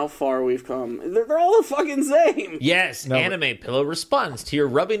 How far we've come. They're all the fucking same. Yes, No, anime pillow responds to your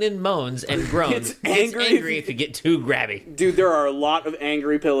rubbing and moans and groans. It's angry if you get too grabby. Dude, there are a lot of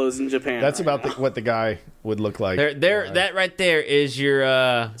angry pillows in Japan. That's right about now. what the guy would look like. That right there is your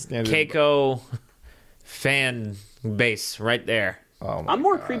Standard. Keiko fan base right there. Oh my I'm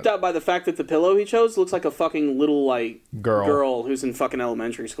more God. creeped out by the fact that the pillow he chose looks like a fucking little, like, Girl. who's in fucking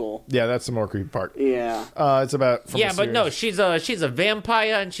elementary school. Yeah, that's the more creepy part. Yeah. It's about... from Yeah, a but no, series. she's a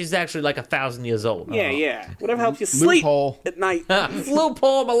vampire and she's actually like 1,000 years old. Yeah. Whatever helps you sleep Loophole. at night.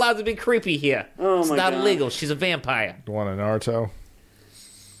 Loophole, I'm allowed to be creepy here. Oh it's my not God. illegal. She's a vampire. You want a Naruto?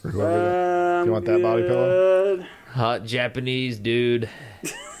 Or whoever you want that body pillow? Good. Hot Japanese dude.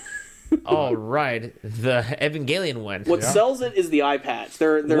 All right, the Evangelion one. What sells it is the eye patch.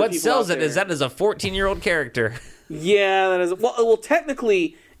 There are What people sells out it is there- that is a 14-year-old character. Yeah, that is. Well,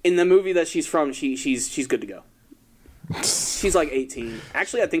 technically, in the movie that she's from, she's good to go. She's like 18.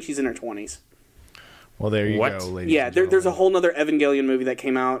 Actually, I think she's in her 20s. Well, there you What? go, ladies. Yeah, and there's a gentlemen. whole nother Evangelion movie that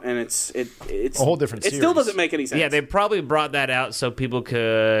came out, and it's A whole different It still series. doesn't make any sense. Yeah, they probably brought that out so people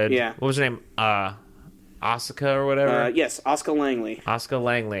could. Yeah. What was her name? Asuka or whatever. Yes, Oscar Langley. Asuka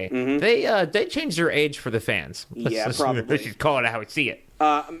Langley. They changed her age for the fans. Yeah, probably. They should call it how we see it.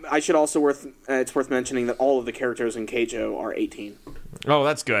 I should also it's worth mentioning that all of the characters in Keijo are 18, Oh,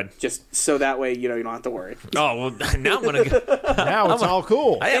 that's good. just so that way you don't have to worry. Oh well, now I'm gonna go. Now it's all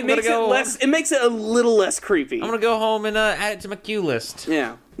cool. I am It gonna makes go. it makes it a little less creepy. I'm gonna go home and add it to my queue list.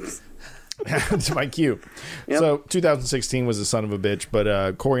 Yeah. to my cue. Yep. So 2016 was a son of a bitch,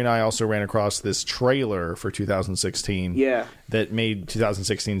 but Corey and I also ran across this trailer for 2016. Yeah. That made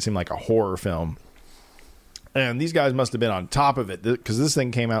 2016 seem like a horror film. And these guys must have been on top of it because this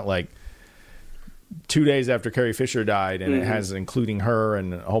thing came out like 2 days after Carrie Fisher died, and it has including her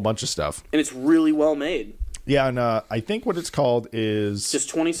and a whole bunch of stuff. And it's really well made. Yeah, and I think what it's called is Just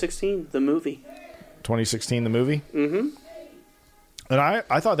 2016, the movie. 2016, the movie. Mm-hmm. And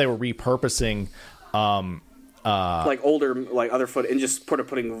I thought they were repurposing. Like older, like other foot, and just putting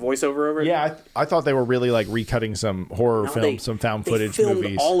voiceover over it. Yeah, I thought they were really like recutting some horror No, films, some found they footage filmed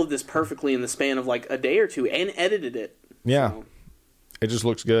movies. all of this perfectly in the span of like a day or two, and edited it. Yeah, So, it just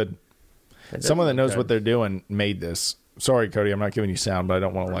looks good. Someone that knows what they're doing made this. Sorry, Cody, I'm not giving you sound, but I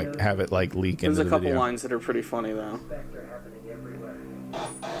don't want to like have it like leak there's into a the couple video. lines that are pretty funny though.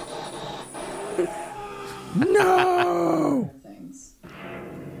 No, Things.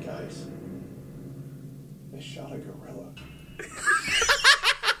 Guys, they shot a gorilla.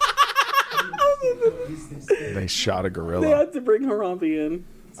 they shot a They gorilla. had to bring Harambe in.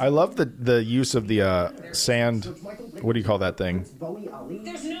 I love the use of the sand. What do you call that thing?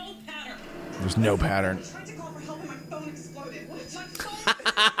 There's no pattern. There's no pattern. I tried to call for help and my phone exploded. What is my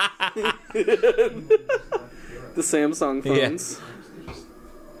phone? The Samsung Yeah. phones.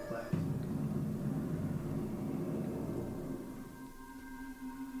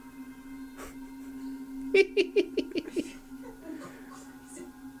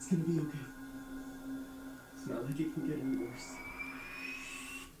 It's gonna be okay. It's not like it can get any worse.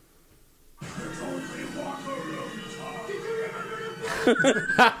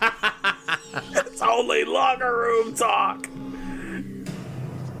 It's only locker room talk.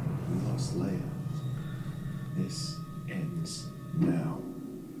 We lost Leia. This ends now.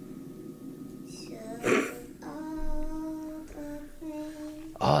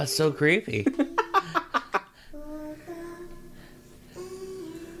 Oh, it's so creepy. Do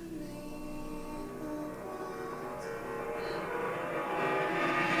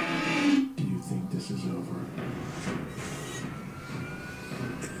you think this is over?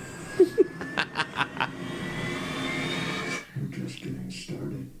 We're just getting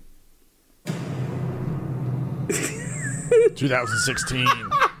started. 2016.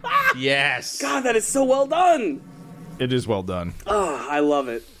 Yes. God, that is so well done. It is well done. Oh, I love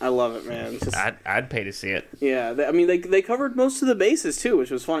it. I love it, man. Just, I'd pay to see it. yeah, they covered most of the bases too,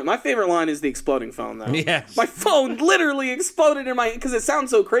 which was funny. My favorite line is the exploding phone, though. Yes. My phone literally exploded in my, because it sounds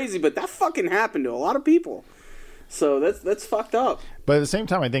so crazy, but that fucking happened to a lot of people. So that's fucked up. But at the same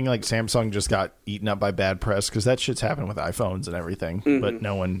time, I think like Samsung just got eaten up by bad press because that shit's happened with iPhones and everything, but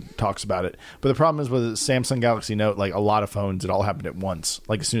no one talks about it. But the problem is with the Samsung Galaxy Note, like a lot of phones, it all happened at once,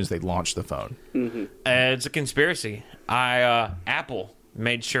 like as soon as they launched the phone. It's a conspiracy. Apple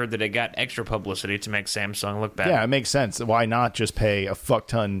made sure that it got extra publicity to make Samsung look bad. Yeah, it makes sense. Why not just pay a fuck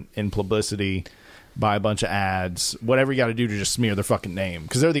ton in publicity, buy a bunch of ads, whatever you got to do to just smear their fucking name?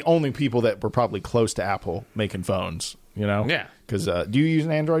 Because they're the only people that were probably close to Apple making phones, you know? Yeah. Because do you use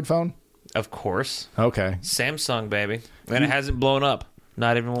an Android phone? Of course. Okay. Samsung, baby. And it hasn't blown up.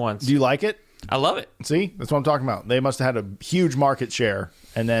 Not even once. Do you like it? I love it. See, that's what I'm talking about. They must have had a huge market share,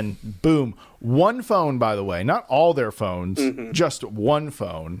 and then boom, one phone. By the way, not all their phones, just one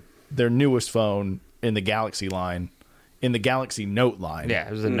phone. Their newest phone in the Galaxy line, in the Galaxy Note line. Yeah,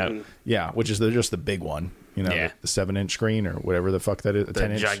 it was a note. Yeah, which is just the big one. You know, Yeah. the 7-inch screen or whatever the fuck that is, a The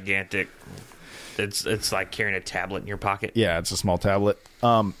 10-inch. gigantic. it's like carrying a tablet in your pocket. Yeah, it's a small tablet.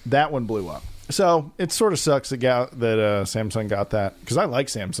 That one blew up. So it sort of sucks that Samsung got that, because I like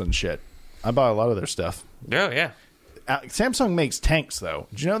Samsung shit. I buy a lot of their stuff. Oh, yeah. Samsung makes tanks, though.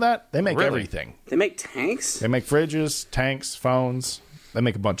 Did you know that? They make everything. They make tanks? They make fridges, tanks, phones. They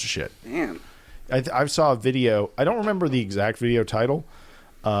make a bunch of shit. Man. I saw a video. I don't remember the exact video title,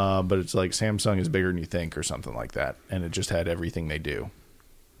 but it's like Samsung is bigger than you think or something like that. And it just had everything they do.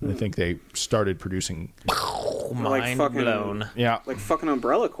 I think they started producing. Mind blown. Yeah. Like fucking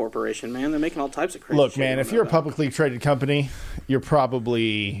Umbrella Corporation, man. They're making all types of crazy Look, shit. man, if you're a publicly traded company, you're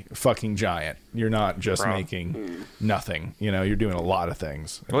probably fucking giant. You're not just making nothing. You know, you're doing a lot of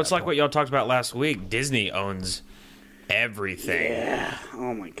things. Well, it's like what y'all talked about last week. Disney owns everything. Yeah.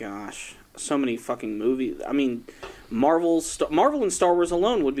 Oh, my gosh. So many fucking movies. I mean, Marvel and Star Wars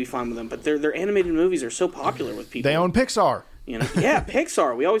alone would be fine with them, but their animated movies are so popular with people. They own Pixar. You know, yeah,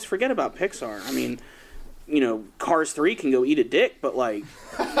 Pixar. We always forget about Pixar. I mean, you know, Cars 3 can go eat a dick, but like,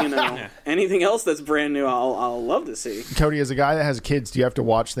 you know, anything else that's brand new, I'll love to see. Cody, as a guy that has kids, do you have to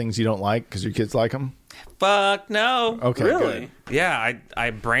watch things you don't like because your kids like them? Fuck no. Okay, Really? good. Yeah,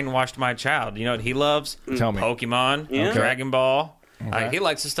 I brainwashed my child. You know what he loves? Tell me. Pokemon, Yeah. Dragon Ball. He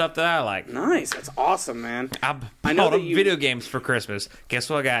likes the stuff that I like. Nice. That's awesome, man. I know bought that him you- video games for Christmas. Guess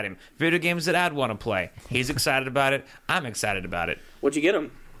what I got him? Video games that I'd want to play. He's excited about it. I'm excited about it. What'd you get him?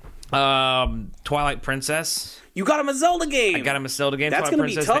 Twilight Princess. You got him a Zelda game. I got him a Zelda game. That's Twilight gonna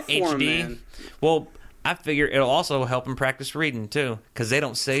be Princess tough the for him, HD. man. Well, I figure it'll also help him practice reading too, because they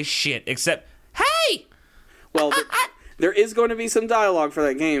don't say shit except "Hey." Well, there is going to be some dialogue for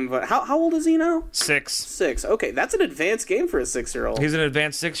that game, but how old is he now? 6. 6. Okay, that's an advanced game for a 6-year-old. He's an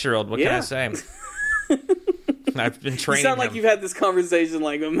advanced 6-year-old. What can I Yeah. say? I've been You training sound like him. you've had this conversation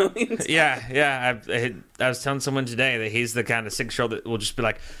like a million times. Yeah. I was telling someone today that he's the kind of 6-year-old that will just be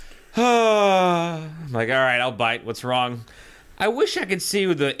like, I'm like, all right, I'll bite. What's wrong? I wish I could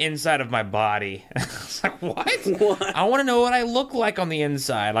see the inside of my body. I was like, what? I want to know what I look like on the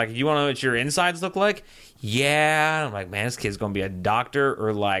inside. Like, you want to know what your insides look like? Yeah. I'm like, man, this kid's going to be a doctor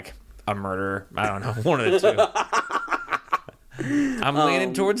or like a murderer. I don't know. One of the two. I'm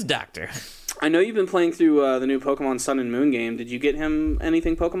leaning towards doctor. I know you've been playing through the new Pokemon Sun and Moon game. Did you get him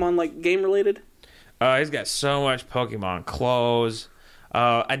anything Pokemon like game related? He's got so much Pokemon clothes.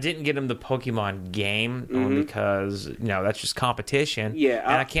 I didn't get him the Pokemon game only because that's just competition. Yeah,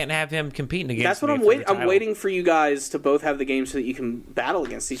 and I can't have him competing against. That's what me I'm for the waiting. I'm title. waiting for you guys to both have the game so that you can battle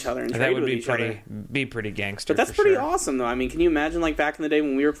against each other and That trade would with be each other. pretty gangster. But that's for pretty sure. awesome, though. I mean, can you imagine, like, back in the day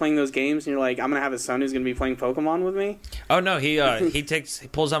when we were playing those games, and you're like, I'm going to have a son who's going to be playing Pokemon with me? Oh no, he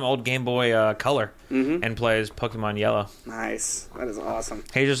pulls out an old Game Boy Color and plays Pokemon Yellow. Nice. That is awesome.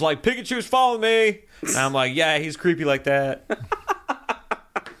 He's just like, Pikachu's following me, and I'm like, yeah, he's creepy like that.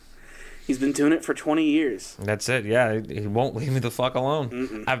 He's been doing it for 20 years. That's it. Yeah, he won't leave me the fuck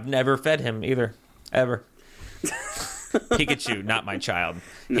alone. I've never fed him either, ever. Pikachu, not my child.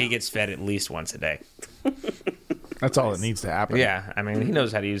 He gets fed at least once a day. That's all that needs to happen. Yeah, I mean, he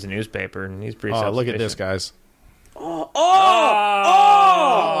knows how to use a newspaper, and he's pretty. Oh, look at this, self-sufficient. guys.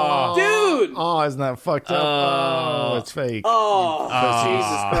 Dude! Oh, isn't that fucked up? Oh, it's fake.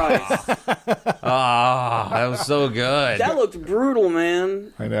 Jesus Christ. That was so good. That looked brutal,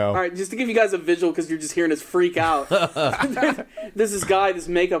 man. I know. All right, just to give you guys a visual, because you're just hearing us freak out. There's this guy, this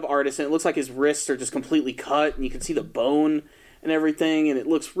makeup artist, and it looks like his wrists are just completely cut, and you can see the bone and everything, and it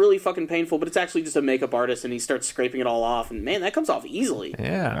looks really fucking painful, but it's actually just a makeup artist, and he starts scraping it all off, and man, that comes off easily. Yeah.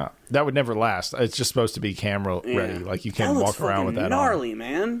 Yeah. That would never last. It's just supposed to be camera ready. Like, you can't That looks walk around with fucking that gnarly, on.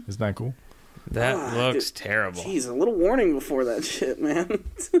 man. Isn't that cool? That looks terrible. Jeez, a little warning before that shit, man.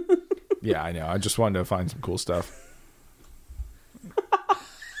 Yeah, I know. I just wanted to find some cool stuff.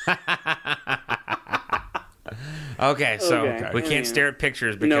 Okay, so Okay. we can't stare at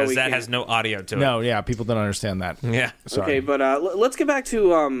pictures No, because we that can't. has no audio to it. No, yeah, people don't understand that. Yeah. Sorry. Okay, but let's get back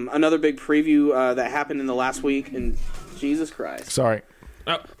to another big preview that happened in the last week, and Jesus Christ. Sorry.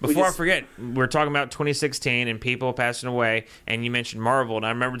 Oh, before I forget, we're talking about 2016 and people passing away, and you mentioned Marvel, and I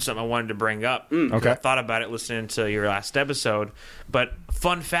remembered something I wanted to bring up. Okay. I thought about it listening to your last episode, but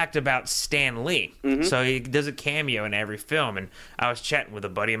fun fact about Stan Lee. So he does a cameo in every film, and I was chatting with a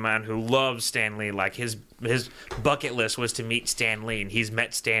buddy of mine who loves Stan Lee. Like, his bucket list was to meet Stan Lee, and he's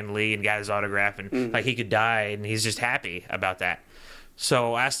met Stan Lee and got his autograph, and like, he could die, and he's just happy about that.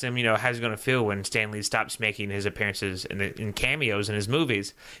 So I asked him, how's he going to feel when Stan Lee stops making his appearances in cameos in his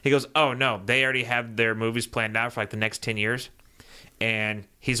movies. He goes, oh, no, they already have their movies planned out for, like, the next 10 years, and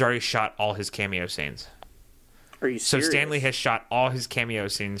he's already shot all his cameo scenes. Are you So serious? Stanley has shot all his cameo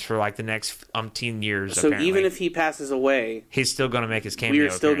scenes for like the next umpteen years. So apparently. even if he passes away, he's still going to make his cameo. we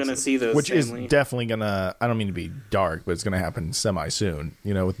are still going to appearances. see those. Which Stanley. is definitely gonna. I don't mean to be dark, but it's gonna happen semi soon.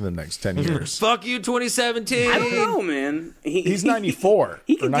 Within the next 10 years. Fuck you, 2017. I don't know, man. He's 94.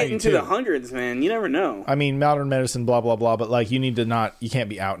 He or could get into 92. the hundreds, man. You never know. I mean, modern medicine, blah blah blah. But like, you can't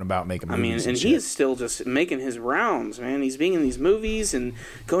be out and about making I movies. mean, and he is still just making his rounds, man. He's being in these movies and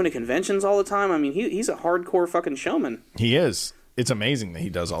going to conventions all the time. I mean, he's a hardcore fucking showman. He is. It's amazing that he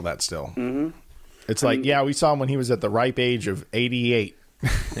does all that still. Mm-hmm. It's like, we saw him when he was at the ripe age of 88.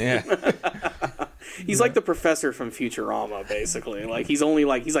 Yeah. He's like the professor from Futurama, basically. Like he's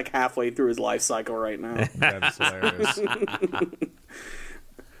halfway through his life cycle right now. That is hilarious.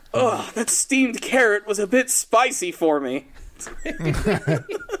 Ugh, that steamed carrot was a bit spicy for me.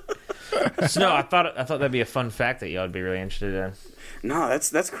 So no, I thought that'd be a fun fact that y'all would be really interested in. No,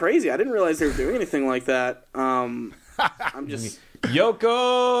 that's crazy. I didn't realize they were doing anything like that. I'm just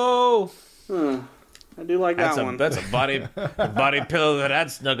Yoko. I do like that one. That's a body pillow that I'd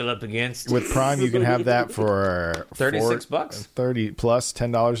snuggle up against. With Prime, you can have that for $36, $30 plus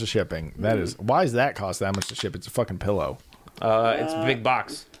 $10 of shipping. That is why does that cost that much to ship? It's a fucking pillow. It's a big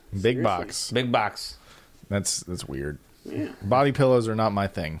box. Big box. Big box. That's weird. Yeah. Body pillows are not my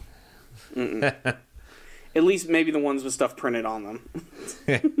thing. At least maybe the ones with stuff printed on them.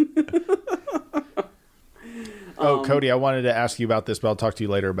 Cody, I wanted to ask you about this, but I'll talk to you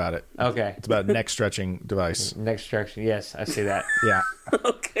later about it. Okay. It's about a neck stretching device. Neck stretching. Yes, I see that. Yeah.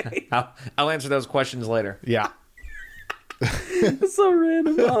 Okay. I'll answer those questions later. Yeah. That's so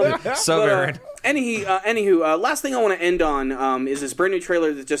random. So very. Anywho, last thing I want to end on is this brand new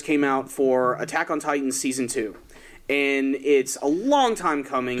trailer that just came out for Attack on Titan Season 2. And it's a long time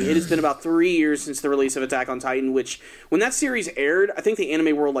coming. It has been about 3 years since the release of Attack on Titan, which, when that series aired, I think the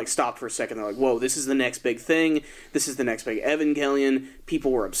anime world stopped for a second. They're like, whoa, this is the next big thing. This is the next big Evangelion.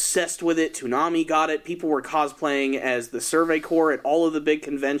 People were obsessed with it. Toonami got it. People were cosplaying as the Survey Corps at all of the big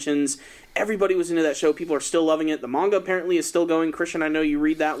conventions. Everybody was into that show. People are still loving it. The manga apparently is still going. Christian, I know you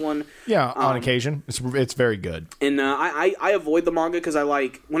read that one. Yeah, on occasion. It's very good. And I avoid the manga because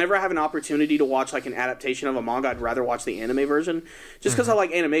whenever I have an opportunity to watch an adaptation of a manga, I'd rather watch the anime version just because I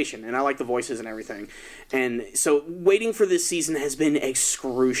like animation and I like the voices and everything. And so waiting for this season has been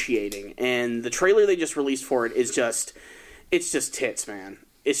excruciating. And the trailer they just released for it is just tits, man.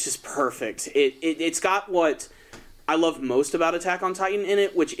 It's just perfect. It's got what I love most about Attack on Titan in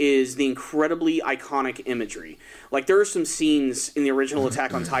it, which is the incredibly iconic imagery. There are some scenes in the original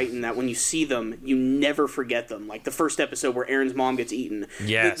Attack on Titan that when you see them, you never forget them. Like the first episode where Aaron's mom gets eaten.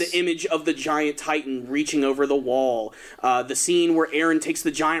 Yes. The image of the giant Titan reaching over the wall. The scene where Aaron takes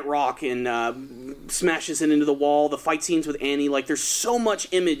the giant rock and smashes it into the wall. The fight scenes with Annie. There's so much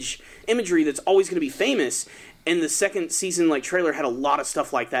imagery that's always going to be famous. And the second season, trailer had a lot of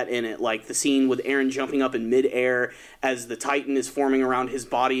stuff like that in it. Like the scene with Aaron jumping up in midair as the Titan is forming around his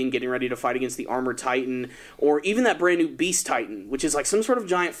body and getting ready to fight against the armored Titan. Or even that brand new Beast Titan, which is some sort of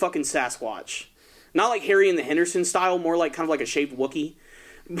giant fucking Sasquatch. Not like Harry and the Henderson style, more kind of like a shaved Wookiee.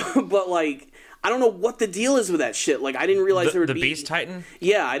 But I don't know what the deal is with that shit. I didn't realize there would be... The Beast Titan?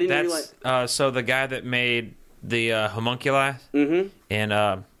 Yeah, I didn't realize... So the guy that made the homunculi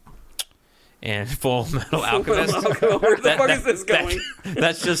and Full Metal Alchemist. Where the fuck is this going?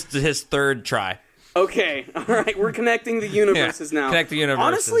 That's just his third try. Okay, all right, we're connecting the universes now. Connect the universes.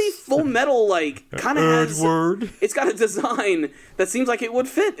 Honestly, Full Metal kind of has. It's got a design that seems like it would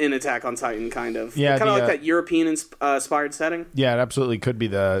fit in Attack on Titan, kind of. Yeah, kind of like that European inspired setting. Yeah, it absolutely could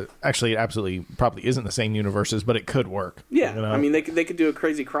be Actually, it absolutely probably isn't the same universes, but it could work. Yeah, I mean they could do a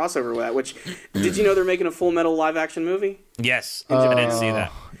crazy crossover with that. Which, did you know they're making a Full Metal live action movie? Yes, I didn't see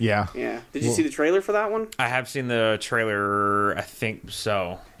that. Yeah. Yeah. Did you see the trailer for that one? I have seen the trailer. I think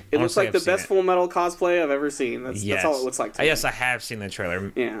so. It looks like the best Full Metal cosplay I've ever seen. That's all it looks like to me. Yes, I have seen the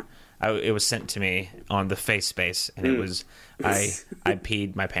trailer. Yeah. It was sent to me on the face space, and it was I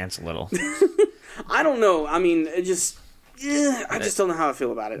peed my pants a little. I don't know. I mean, I just don't know how I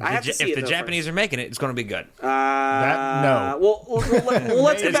feel about it. I have to see if it the Japanese are making it, it's going to be good. No. Well,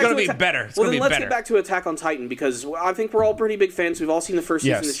 let's get it's back going to to be better. It's well, going to then be let's better. get back to Attack on Titan because I think we're all pretty big fans. We've all seen the first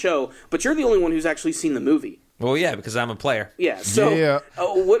season of the Yes. show, but you're the only one who's actually seen the movie. Well, yeah, because I'm a player. Yeah. So, Yeah.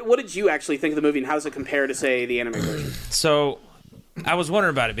 What did you actually think of the movie, and how does it compare to, say, the anime version? So, I was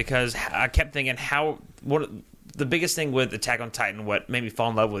wondering about it because I kept thinking what the biggest thing with Attack on Titan, what made me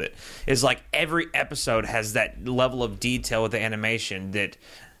fall in love with it, is every episode has that level of detail with the animation that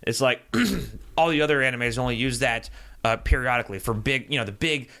it's all the other animes only use that periodically for big,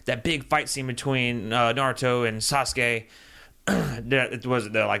 that big fight scene between Naruto and Sasuke. It was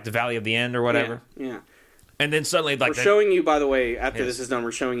the Valley of the End or whatever. Yeah. And then suddenly, like, we're showing you, by the way, after this is done,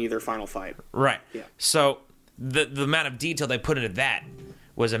 we're showing you their final fight. right. Yeah. So the amount of detail they put into that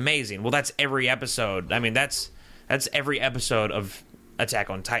was amazing. Well, that's every episode. I mean, that's every episode of Attack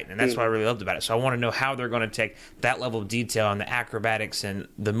on Titan, and that's what I really loved about it. So I want to know how they're going to take that level of detail and the acrobatics and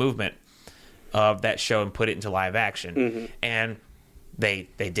the movement of that show and put it into live action. And they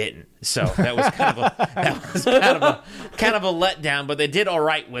didn't. So that was kind of a letdown, but they did all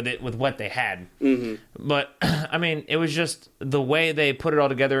right with it with what they had. But I mean, it was just the way they put it all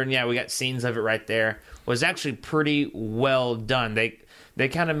together, and yeah, we got scenes of it right there. Was actually pretty well done. They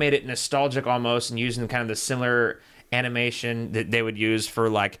kind of made it nostalgic almost, and using kind of the similar animation that they would use for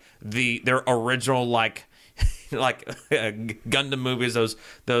like their original like Gundam movies,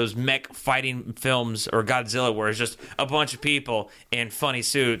 those mech fighting films, or Godzilla, where it's just a bunch of people in funny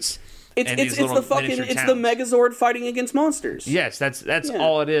suits. It's the Megazord fighting against monsters. Yes, that's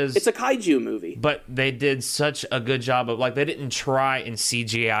all it is. It's a kaiju movie. But they did such a good job of, like, they didn't try and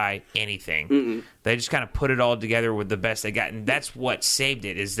CGI anything. They just kind of put it all together with the best they got, and that's what saved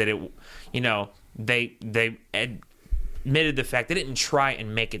it. Is that it, they admitted the fact they didn't try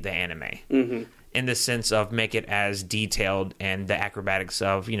and make it the anime. In the sense of make it as detailed and the acrobatics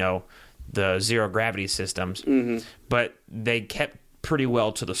of, the zero gravity systems. But they kept pretty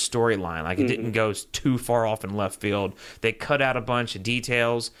well to the storyline. Like, it didn't go too far off in left field. They cut out a bunch of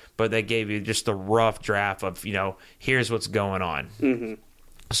details, but they gave you just the rough draft of, here's what's going on.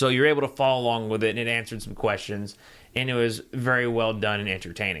 So you're able to follow along with it, and it answered some questions, and it was very well done and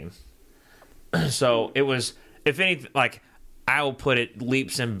entertaining. So it was, if anything, like, I will put it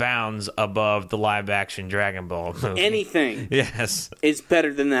leaps and bounds above the live-action Dragon Ball movie. Anything, yes, is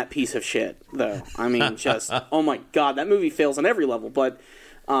better than that piece of shit, though. I mean, just oh my god, that movie fails on every level. But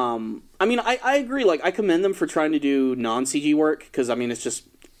I mean, I agree. Like, I commend them for trying to do non-CG work, because I mean, it's just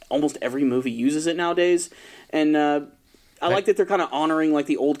almost every movie uses it nowadays, and I like that they're kind of honoring like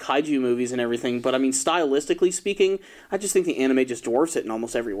the old kaiju movies and everything. But I mean, stylistically speaking, I just think the anime just dwarfs it in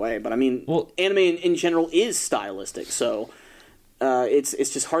almost every way. But I mean, anime in general is stylistic, so.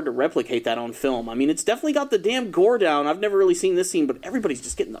 It's just hard to replicate that on film. I mean, it's definitely got the damn gore down. I've never really seen this scene, but everybody's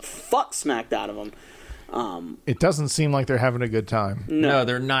just getting the fuck smacked out of them. It doesn't seem like they're having a good time. No,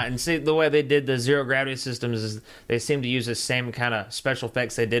 they're not. And see, the way they did the zero gravity systems is they seem to use the same kind of special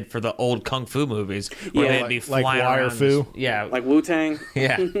effects they did for the old kung fu movies, where they'd be flying like wire around. fu? Like Wu-Tang?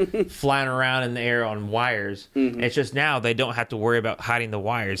 Yeah, flying around in the air on wires. It's just now they don't have to worry about hiding the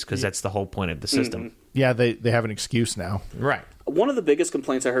wires, because that's the whole point of the system. Yeah, they have an excuse now. Right. One of the biggest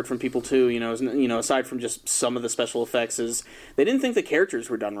complaints I heard from people too, aside from just some of the special effects, is they didn't think the characters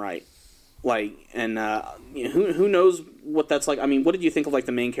were done right. Like, and who knows what that's like? I mean, what did you think of like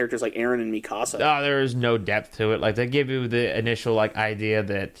the main characters like Eren and Mikasa? Oh, there is no depth to it. Like, they give you the initial like idea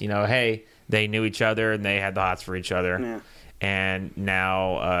that hey, they knew each other and they had the hots for each other, and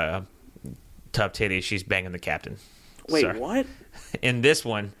now tough titty, she's banging the captain. Wait, Sorry. what? In this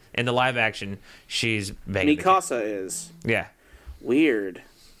one, in the live action, she's banging. Mikasa is. Yeah. Weird.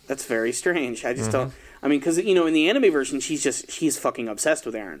 That's very strange. I just don't. I mean, because in the anime version, she's fucking obsessed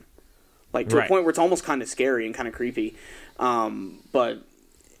with Eren, like to a point where it's almost kind of scary and kind of creepy. But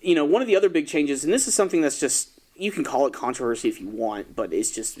one of the other big changes, and this is something that's just, you can call it controversy if you want, but it's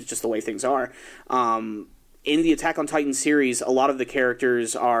just the way things are. In the Attack on Titan series, a lot of the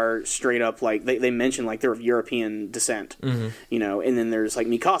characters are straight up like they mention like they're of European descent, and then there's like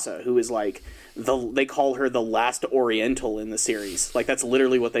Mikasa, who is like they call her the last Oriental in the series. Like, that's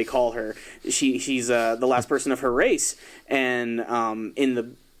literally what they call her. She's the last person of her race, and in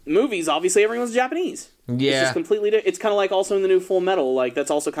the movies, obviously everyone's Japanese. Yeah, it's just completely. It's kind of like also in the new Full Metal, like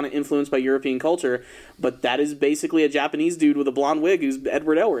that's also kind of influenced by European culture, but that is basically a Japanese dude with a blonde wig who's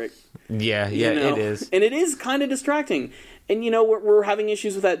Edward Elric. Yeah, it is, and it is kind of distracting. And we're having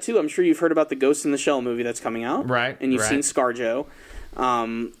issues with that too. I'm sure you've heard about the Ghost in the Shell movie that's coming out, right? And you've seen ScarJo,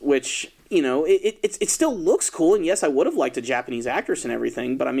 which it still looks cool. And yes, I would have liked a Japanese actress and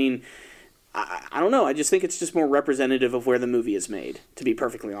everything, but I mean, I don't know. I just think it's just more representative of where the movie is made, to be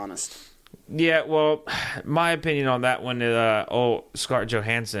perfectly honest. Yeah, well, my opinion on that one is, Scarlett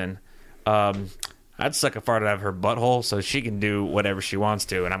Johansson, I'd suck a fart out of her butthole so she can do whatever she wants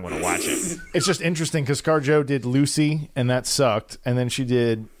to, and I'm going to watch it. It's just interesting because ScarJo did Lucy, and that sucked, and then she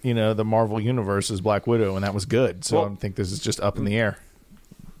did, the Marvel Universe as Black Widow, and that was good. So I think this is just up in the air.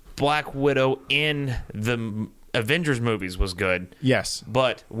 Black Widow in the Avengers movies was good. Yes.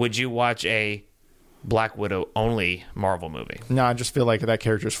 But would you watch a Black Widow only Marvel movie? No, I just feel like that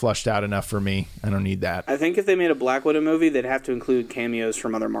character's flushed out enough for me. I don't need that. I think if they made a Black Widow movie, they'd have to include cameos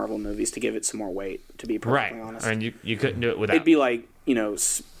from other Marvel movies to give it some more weight, to be perfectly honest. And you couldn't do it without. It'd be like,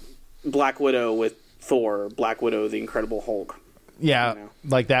 Black Widow with Thor, Black Widow, the Incredible Hulk. Yeah,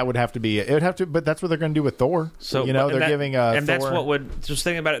 like that would have to be. It would have to, but that's what they're going to do with Thor. So they're giving and Thor. that's what would just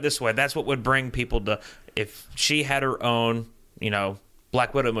think about it this way. That's what would bring people to if she had her own,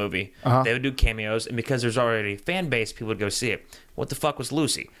 Black Widow movie. They would do cameos, and because there's already a fan base, people would go see it. What the fuck was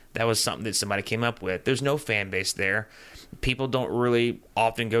Lucy? That was something that somebody came up with. There's no fan base there. People don't really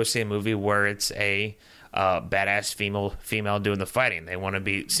often go see a movie where it's a badass female doing the fighting. They want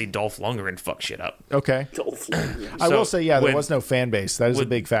to see Dolph Lundgren fuck shit up. Okay, Dolph Lundgren. I will say, there was no fan base. That is a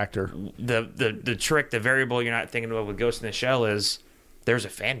big factor. The trick, the variable you're not thinking about with Ghost in the Shell is there's a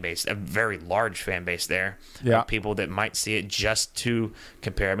fan base, a very large fan base there. Yeah, of people that might see it just to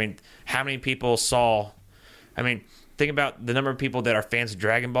compare. I mean, how many people saw? I mean, think about the number of people that are fans of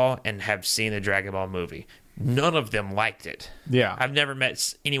Dragon Ball and have seen the Dragon Ball movie. None of them liked it. Yeah. I've never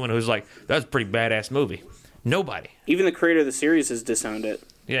met anyone who's like, that was a pretty badass movie. Nobody. Even the creator of the series has disowned it.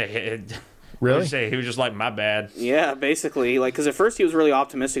 Yeah. Really? He was just like, my bad. Yeah, basically. Because at first he was really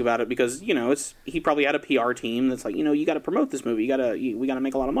optimistic about it because, he probably had a PR team that's like, you got to promote this movie. We got to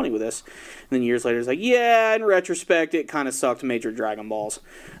make a lot of money with this. And then years later, it's like, yeah, in retrospect, it kind of sucked major Dragon Balls.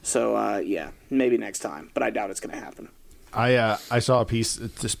 So, maybe next time. But I doubt it's going to happen. I saw a piece,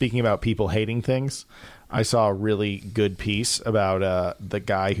 speaking about people hating things, I saw a really good piece about the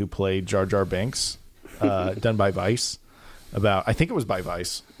guy who played Jar Jar Binks, done by Vice. I think it was by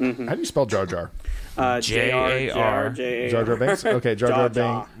Vice. Mm-hmm. How do you spell Jar Jar? Jar. Jar Jar Binks? Okay, Jar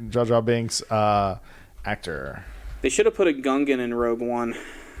Jar Binks, actor. They should have put a Gungan in Rogue One.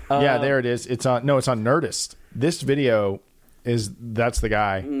 Yeah, there it is. It's on Nerdist. This video that's the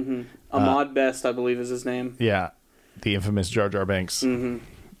guy. Mm-hmm. Ahmad Best, I believe is his name. Yeah, the infamous Jar Jar Binks. Mm-hmm.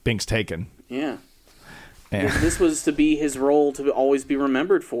 Binks taken. Yeah. This was to be his role to always be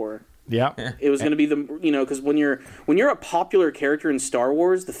remembered for. Yeah. It was going to be because when you're a popular character in Star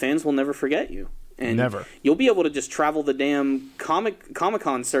Wars, the fans will never forget you. And never. You'll be able to just travel the damn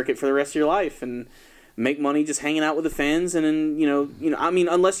Comic-Con circuit for the rest of your life and make money just hanging out with the fans. And then, I mean,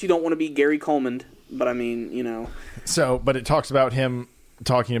 unless you don't want to be Gary Coleman, but I mean, So, but it talks about him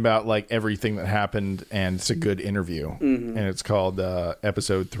talking about like everything that happened, and it's a good interview. Mm-hmm. And it's called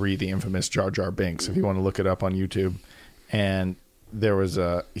Episode 3, The Infamous Jar Jar Binks, if you want to look it up on YouTube. And there was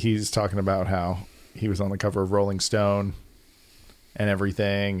he's talking about how he was on the cover of Rolling Stone and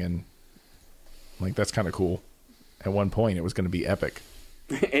everything, and like that's kind of cool. At one point, it was going to be epic.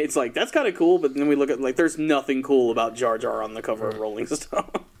 It's like that's kind of cool, but then we look at there's nothing cool about Jar Jar on the cover of Rolling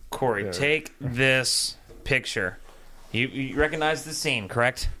Stone. Corey, take this picture. You recognize the scene,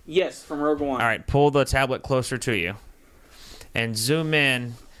 correct? Yes, from Rogue One. All right, pull the tablet closer to you and zoom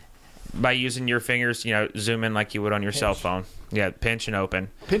in by using your fingers. Zoom in like you would on your cell phone. Yeah, pinch and open.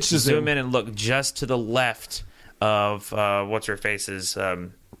 Pinch to zoom in and look just to the left of what's her face's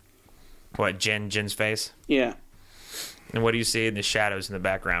Jen's face. Yeah. And what do you see in the shadows in the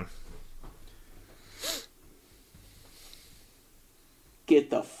background? Get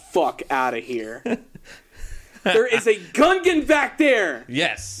the fuck out of here. There is a Gungan back there.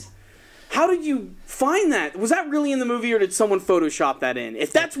 Yes. How did you find that? Was that really in the movie, or did someone Photoshop that in?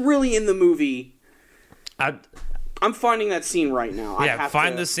 If that's really in the movie, I'm finding that scene right now. Yeah,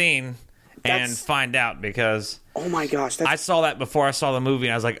 find the scene and find out, because oh my gosh, I saw that before I saw the movie,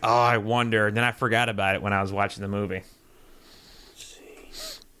 and I was like, oh, I wonder. And then I forgot about it when I was watching the movie. Let's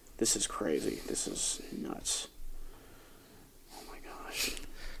see. This is crazy. This is nuts. Oh my gosh.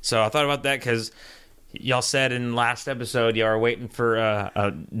 So I thought about that because y'all said in last episode y'all are waiting for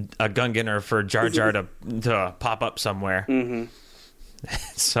a Gungan or for Jar Jar to pop up somewhere. Mm-hmm.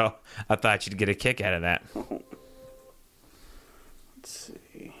 So I thought you'd get a kick out of that. Oh. Let's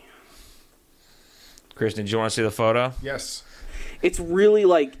see. Kristen, did you want to see the photo? Yes. It's really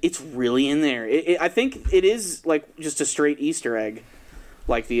in there. I think it is like just a straight Easter egg,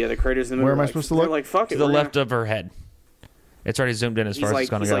 like the creators of the movie. Where am I supposed to look? Like, fuck to it, the left of her head. It's already zoomed in as far as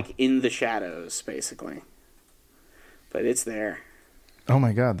it's going to go. He's like in the shadows, basically. But it's there. Oh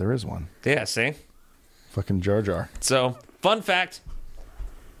my God, there is one. Yeah, see? Fucking Jar Jar. So, fun fact.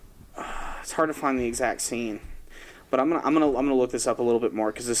 It's hard to find the exact scene, but I'm gonna look this up a little bit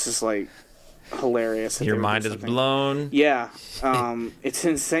more because this is like hilarious. Your mind is blown. Yeah, it's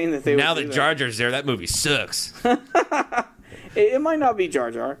insane that they now would do that Jar Jar's there, that movie sucks. It might not be Jar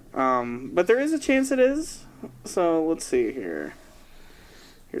Jar, but there is a chance it is. So let's see here.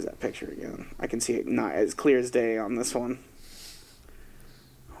 Here's that picture again. I can see it not as clear as day on this one.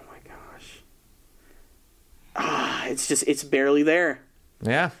 Oh my gosh. It's barely there.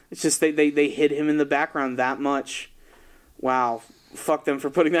 Yeah. It's just they hid him in the background that much. Wow. Fuck them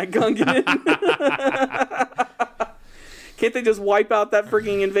for putting that Gungan in. Can't they just wipe out that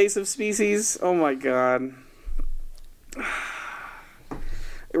freaking invasive species? Oh my god.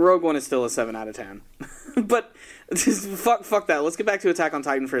 Rogue One is still a 7 out of 10. But fuck that. Let's get back to Attack on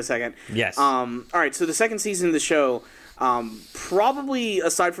Titan for a second. Yes. All right, so the second season of the show, probably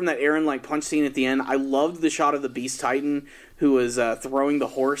aside from that Eren punch scene at the end, I loved the shot of the Beast Titan who was throwing the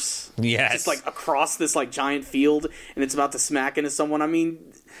horse. Yes. Just across this giant field, and it's about to smack into someone. I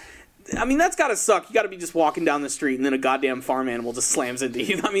mean that's gotta suck. You gotta be just walking down the street, and then a goddamn farm animal just slams into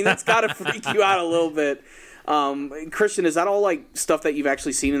you. I mean, that's gotta freak you out a little bit. Christian, is that all stuff that you've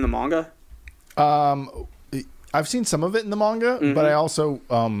actually seen in the manga? I've seen some of it in the manga, but I also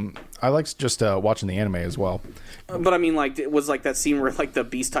I like just watching the anime as well. But I mean, it was that scene where the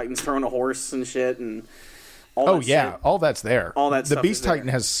Beast Titan's throwing a horse and shit, and all that shit. All that's there. All that the stuff Beast is there. Titan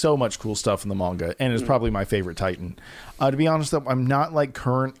has so much cool stuff in the manga, and is probably my favorite Titan. To be honest, though, I'm not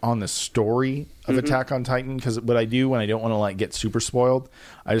current on the story of Attack on Titan, because what I do when I don't want to get super spoiled,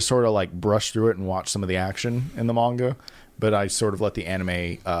 I just sort of brush through it and watch some of the action in the manga. But I sort of let the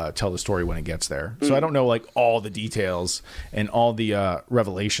anime tell the story when it gets there. So I don't know all the details and all the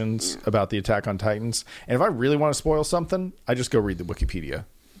revelations about the Attack on Titans. And if I really want to spoil something, I just go read the Wikipedia.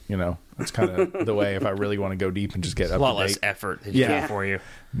 That's kind of the way if I really want to go deep and just get up to date. A lot less effort to do it for you.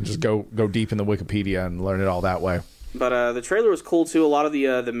 Just go deep in the Wikipedia and learn it all that way. But the trailer was cool too. A lot of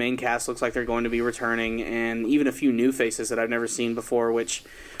the main cast looks like they're going to be returning, and even a few new faces that I've never seen before. Which,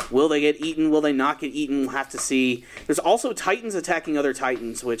 will they get eaten? Will they not get eaten? We'll have to see. There's also Titans attacking other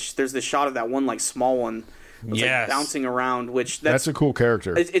Titans. Which there's this shot of that one small one that's bouncing around. Which that's a cool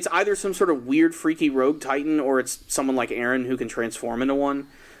character. It's either some sort of weird freaky rogue Titan, or it's someone like Eren who can transform into one.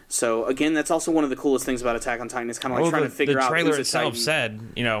 So again, that's also one of the coolest things about Attack on Titan. It's kind of trying to figure out. The trailer who's a itself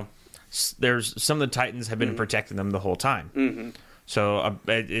Titan. said, there's some of the Titans have been protecting them the whole time. So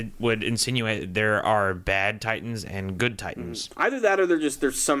it would insinuate there are bad Titans and good Titans. Either that, or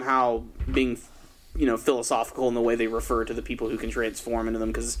they're somehow being, philosophical in the way they refer to the people who can transform into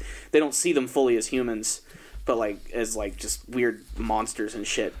them, because they don't see them fully as humans, but as just weird monsters and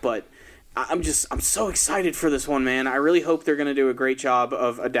shit. But I'm so excited for this one, man. I really hope they're going to do a great job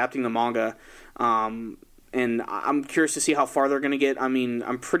of adapting the manga. And I'm curious to see how far they're going to get. I mean,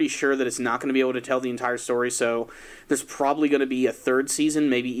 I'm pretty sure that it's not going to be able to tell the entire story, so there's probably going to be a third season,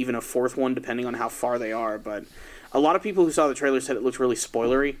 maybe even a fourth one, depending on how far they are. But a lot of people who saw the trailer said it looked really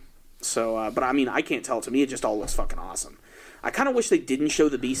spoilery. So, but I mean, I can't tell. To me, it just all looks fucking awesome. I kind of wish they didn't show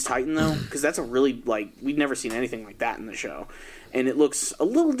the Beast Titan, though, because that's a really, we've never seen anything like that in the show. And it looks a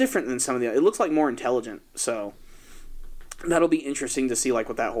little different than some of the other. It looks more intelligent, so that'll be interesting to see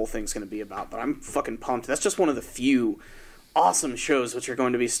what that whole thing's going to be about. But I'm fucking pumped. That's just one of the few awesome shows which are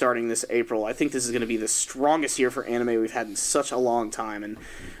going to be starting this April. I think this is going to be the strongest year for anime we've had in such a long time. And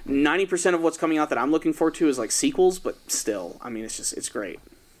 90% of what's coming out that I'm looking forward to is sequels, but still, I mean, it's great.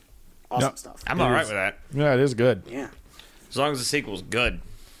 Awesome stuff. I'm all right with that. Yeah, it is good. Yeah. As long as the sequel's good.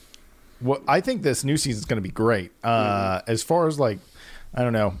 Well, I think this new season's going to be great. As far as I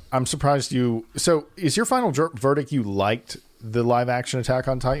don't know. I'm surprised you. So, is your final verdict you liked the live action Attack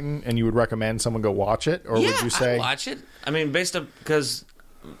on Titan, and you would recommend someone go watch it, or would you say I'd watch it? I mean, because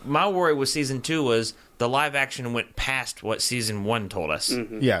my worry with season 2 was the live action went past what season 1 told us.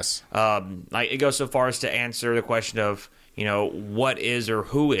 Yes? It goes so far as to answer the question of what is or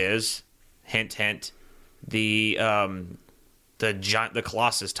who is, hint hint, the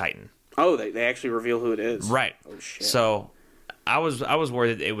Colossus Titan. Oh, they actually reveal who it is. Right. Oh shit. So I was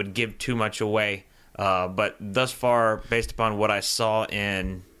worried that it would give too much away, but thus far, based upon what I saw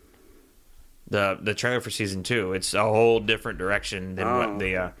in the trailer for season 2, it's a whole different direction than what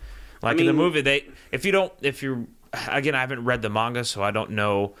the in the movie. Again, I haven't read the manga, so I don't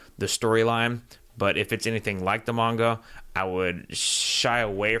know the storyline. But if it's anything like the manga, I would shy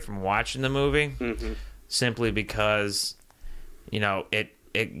away from watching the movie simply because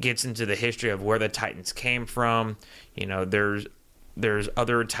it gets into the history of where the Titans came from. There's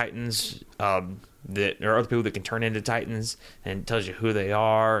other Titans that there are other people that can turn into Titans, and it tells you who they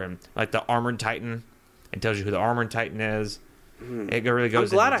are, and the Armored Titan, it tells you who the Armored Titan is. It really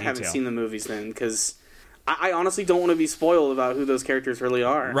goes. I'm glad into I detail. haven't seen the movies then, because I honestly don't want to be spoiled about who those characters really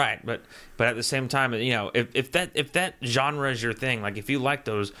are. Right, but at the same time, if that genre is your thing, if you like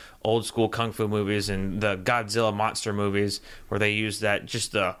those old school kung fu movies and the Godzilla monster movies where they use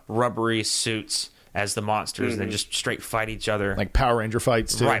just the rubbery suits as the monsters and then just straight fight each other, Like Power Ranger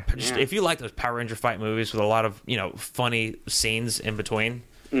fights too. right? If you like those Power Ranger fight movies with a lot of funny scenes in between,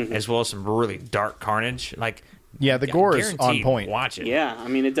 as well as some really dark carnage, Yeah, the gore is on guaranteed point. Watch it. Yeah, I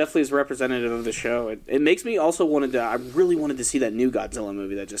mean, it definitely is representative of the show. It makes me also I really wanted to see that new Godzilla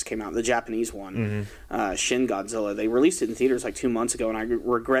movie that just came out, the Japanese one, Shin Godzilla. They released it in theaters like 2 months ago, and I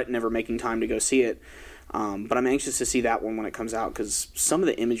regret never making time to go see it. But I'm anxious to see that one when it comes out, because some of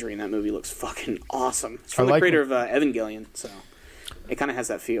the imagery in that movie looks fucking awesome. It's from the creator of Evangelion, so it kind of has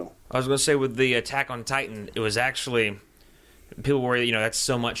that feel. I was going to say, with the Attack on Titan, it was actually... People worry, that's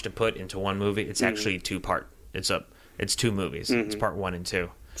so much to put into one movie. It's actually two-part. It's 2 movies. It's part 1 and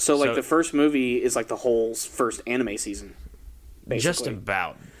 2. So the first movie is like the whole first anime season, basically. Just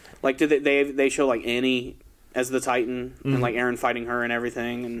about. Like, did they show like Annie as the Titan and like Eren fighting her and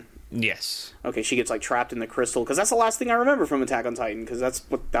everything? And yes. Okay, she gets like trapped in the crystal, because that's the last thing I remember from Attack on Titan, because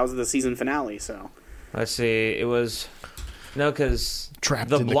that was the season finale. So let's see. It was because trapped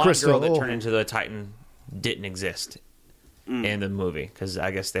the in the blonde crystal. girl that turned into the Titan didn't exist in the movie, because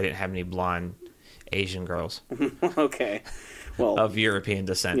I guess they didn't have any blonde Asian girls. Okay. Well, of European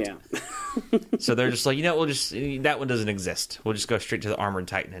descent. Yeah. So they're just like, that one doesn't exist. We'll just go straight to the Armored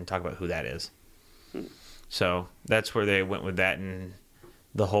Titan and talk about who that is. So that's where they went with that, and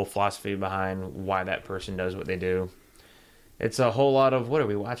the whole philosophy behind why that person does what they do. It's a whole lot of, what are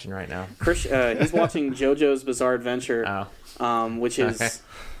we watching right now? Chris, he's watching JoJo's Bizarre Adventure, which is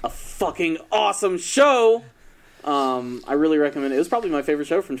a fucking awesome show. I really recommend it. It was probably my favorite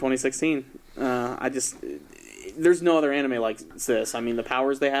show from 2016. There's no other anime like this. I mean, the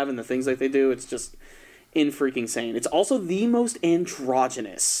powers they have and the things that they do, it's just in-freaking sane. It's also the most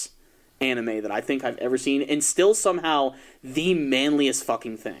androgynous anime that I think I've ever seen, and still somehow the manliest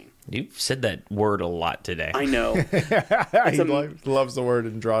fucking thing. You've said that word a lot today. I know. He loves the word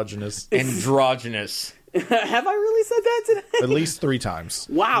androgynous. Androgynous. Have I really said that today? At least 3 times.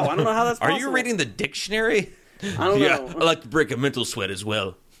 Wow, I don't know how that's possible. Are you reading the dictionary? I don't know. I like to break a mental sweat as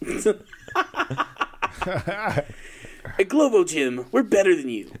well. At Globo Gym, we're better than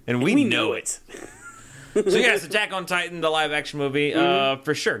you. And we know it. So yes, Attack on Titan, the live action movie,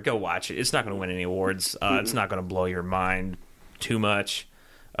 for sure, go watch it. It's not going to win any awards. It's not going to blow your mind too much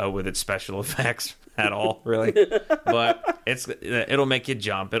with its special effects at all, really. But it'll make you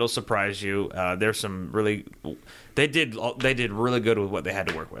jump. It'll surprise you. There's some really... They did really good with what they had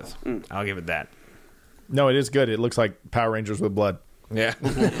to work with. I'll give it that. No, it is good. It looks like Power Rangers with blood. Yeah.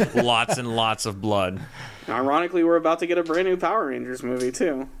 Lots and lots of blood. Ironically, we're about to get a brand new Power Rangers movie,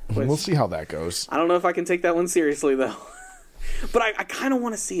 too. We'll see how that goes. I don't know if I can take that one seriously, though. But I kind of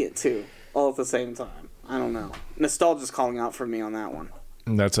want to see it, too, all at the same time. I don't know. Nostalgia's calling out for me on that one.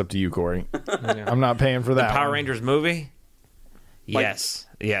 And that's up to you, Corey. I'm not paying for that. The Power Rangers movie? Yes.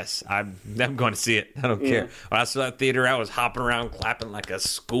 I'm going to see it. I don't care. When I saw that theater, I was hopping around clapping like a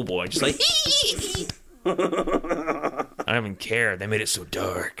schoolboy. Just like... I don't even care. They made it so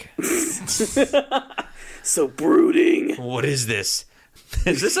dark. So brooding. What is this?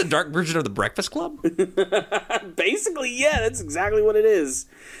 Is this a dark version of The Breakfast Club? Basically, yeah, that's exactly what it is.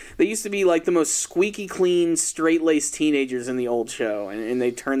 They used to be like the most squeaky clean, straight-laced teenagers in the old show, and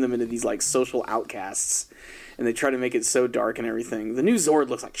they turned them into these like social outcasts. And they try to make it so dark and everything. The new Zord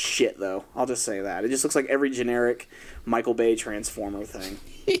looks like shit, though. I'll just say that. It just looks like every generic Michael Bay Transformer thing.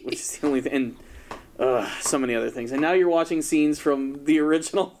 Which is the only thing. And so many other things. And now you're watching scenes from the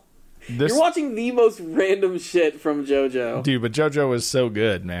original. You're watching the most random shit from JoJo. Dude, but JoJo was so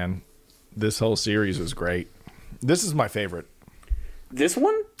good, man. This whole series was great. This is my favorite. This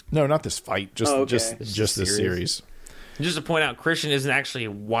one? No, not this fight. Just this series. Just to point out, Christian isn't actually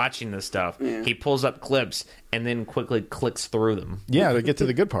watching this stuff. Yeah. He pulls up clips and then quickly clicks through them. Yeah, to get to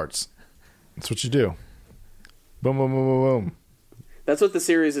the good parts. That's what you do. Boom, boom, boom, boom, boom. That's what the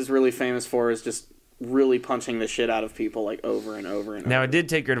series is really famous for, is just really punching the shit out of people like over and over and over. Now, I did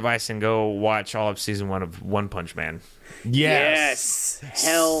take your advice and go watch all of season 1 of One Punch Man. Yes.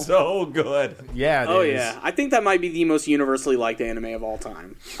 Hell. So good. Yeah, it is. Yeah. I think that might be the most universally liked anime of all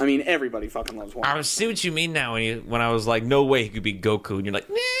time. I mean, everybody fucking loves One Punch Man. I see what you mean now when I was like, no way he could be Goku. And you're like,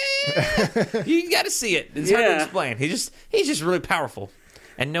 nah. You got to see it. It's hard to explain. He's just really powerful.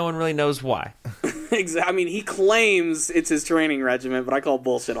 And no one really knows why. Exactly. I mean, he claims it's his training regimen, but I call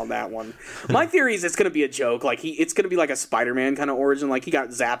bullshit on that one. My theory is it's going to be a joke. Like it's going to be like a Spider-Man kind of origin. Like he got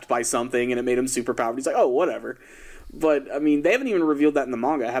zapped by something and it made him super powerful. He's like, oh, whatever. But I mean, they haven't even revealed that in the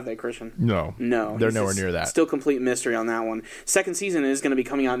manga, have they, Christian? No. They're nowhere near that. Still complete mystery on that one. Second season is going to be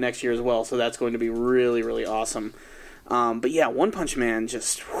coming out next year as well, so that's going to be really, really awesome. But yeah, One Punch Man,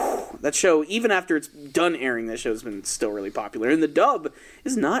 that show, even after it's done airing, that show's been still really popular. And the dub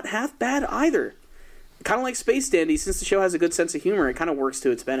is not half bad either. Kind of like Space Dandy, since the show has a good sense of humor, it kind of works to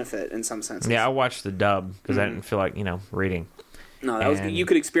its benefit in some senses. Yeah, I watched the dub because I didn't feel like, reading. No, that was you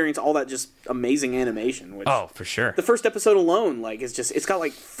could experience all that just amazing animation. Which, oh, for sure. the first episode alone, like, it's got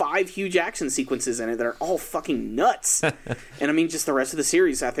like 5 huge action sequences in it that are all fucking nuts. And I mean, just the rest of the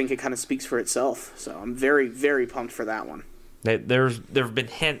series, I think it kind of speaks for itself. So I'm very, very pumped for that one. There have been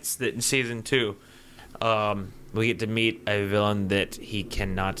hints that in season 2, we get to meet a villain that he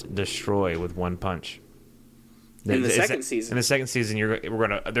cannot destroy with one punch. In the second season. In the second season,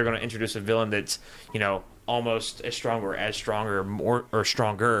 they're gonna introduce a villain that's, almost as strong or as stronger or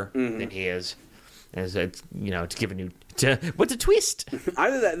stronger than he is. As it's, to give a new what's a twist?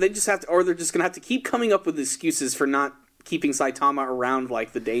 Either that, they just have to, or they're just gonna have to keep coming up with excuses for not keeping Saitama around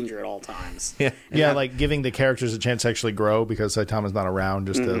like the danger at all times. Yeah, like giving the characters a chance to actually grow because Saitama's not around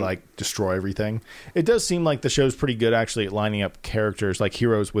just to like destroy everything. It does seem like the show's pretty good actually at lining up characters like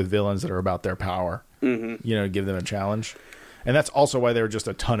heroes with villains that are about their power. Give them a challenge. And that's also why there were just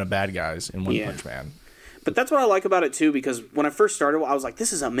a ton of bad guys in One Punch Man. But that's what I like about it, too, because when I first started, I was like,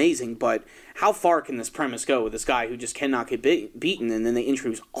 this is amazing, but how far can this premise go with this guy who just cannot get beaten? And then they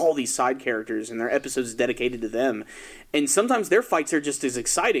introduce all these side characters, and their episodes dedicated to them. And sometimes their fights are just as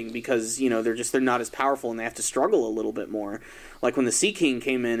exciting because, they're not as powerful and they have to struggle a little bit more. Like when the Sea King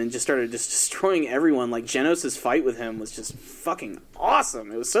came in and just started just destroying everyone, like Genos' fight with him was just fucking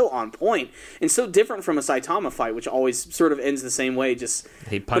awesome. It was so on point and so different from a Saitama fight, which always sort of ends the same way.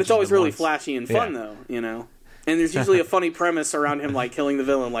 But it's always really flashy and fun, though, And there's usually a funny premise around him, like killing the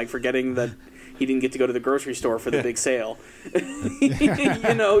villain, like forgetting that he didn't get to go to the grocery store for the big sale.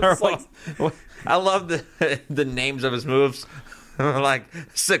 Just like... I love the names of his moves. Like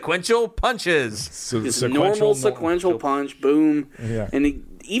sequential punches. Just normal sequential punch, boom. Yeah. And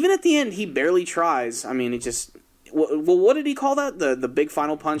even at the end, he barely tries. I mean, it just... Well, what did he call that? The big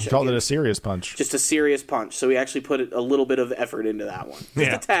final punch? He called it a serious punch. Just a serious punch. So he actually put a little bit of effort into that one.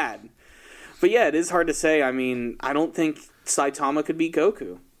 Just a tad. But yeah, it is hard to say. I mean, I don't think Saitama could beat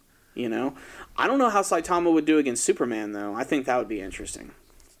Goku. I don't know how Saitama would do against Superman, though. I think that would be interesting.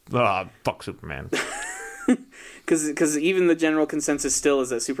 Fuck Superman. Because even the general consensus still is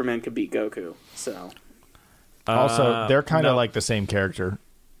that Superman could beat Goku. So also, they're kind of like the same character.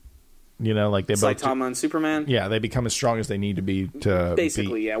 Like they both Saitama and Superman. Yeah, they become as strong as they need to be to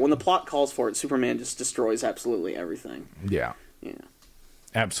basically. Yeah, when the plot calls for it, Superman just destroys absolutely everything. Yeah. Yeah.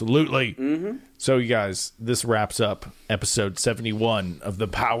 Absolutely. So, you guys, this wraps up episode 71 of the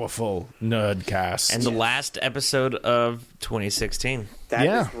Powerful Nerdcast. And the last episode of 2016. That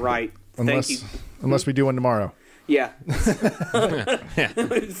is right. Thank you. Unless we do one tomorrow. Yeah.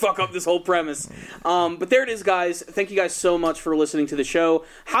 Fuck up this whole premise. But there it is, guys. Thank you guys so much for listening to the show.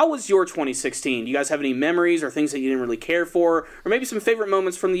 How was your 2016? Do you guys have any memories or things that you didn't really care for? Or maybe some favorite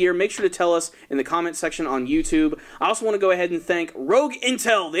moments from the year? Make sure to tell us in the comment section on YouTube. I also want to go ahead and thank Rogue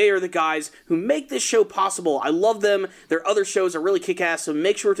Intel. They are the guys who make this show possible. I love them. Their other shows are really kick-ass, so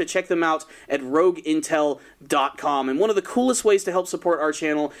make sure to check them out at rogueintel.com. And one of the coolest ways to help support our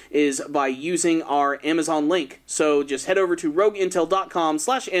channel is by using our Amazon link. So just head over to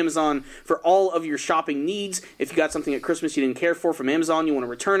rogueintel.com/Amazon for all of your shopping needs. If you got something at Christmas you didn't care for from Amazon, you want to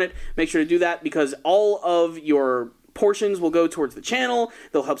return it, make sure to do that because all of your portions will go towards the channel.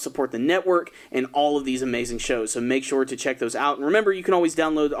 They'll help support the network and all of these amazing shows. So make sure to check those out. And remember, you can always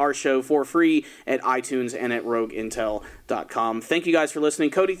download our show for free at iTunes and at rogueintel.com. Thank you guys for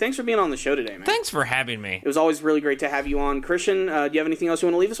listening. Cody, thanks for being on the show today, man. Thanks for having me. It was always really great to have you on. Christian, do you have anything else you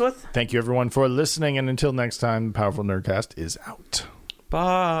want to leave us with? Thank you, everyone, for listening. And until next time, Powerful Nerdcast is out.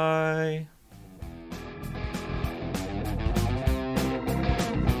 Bye.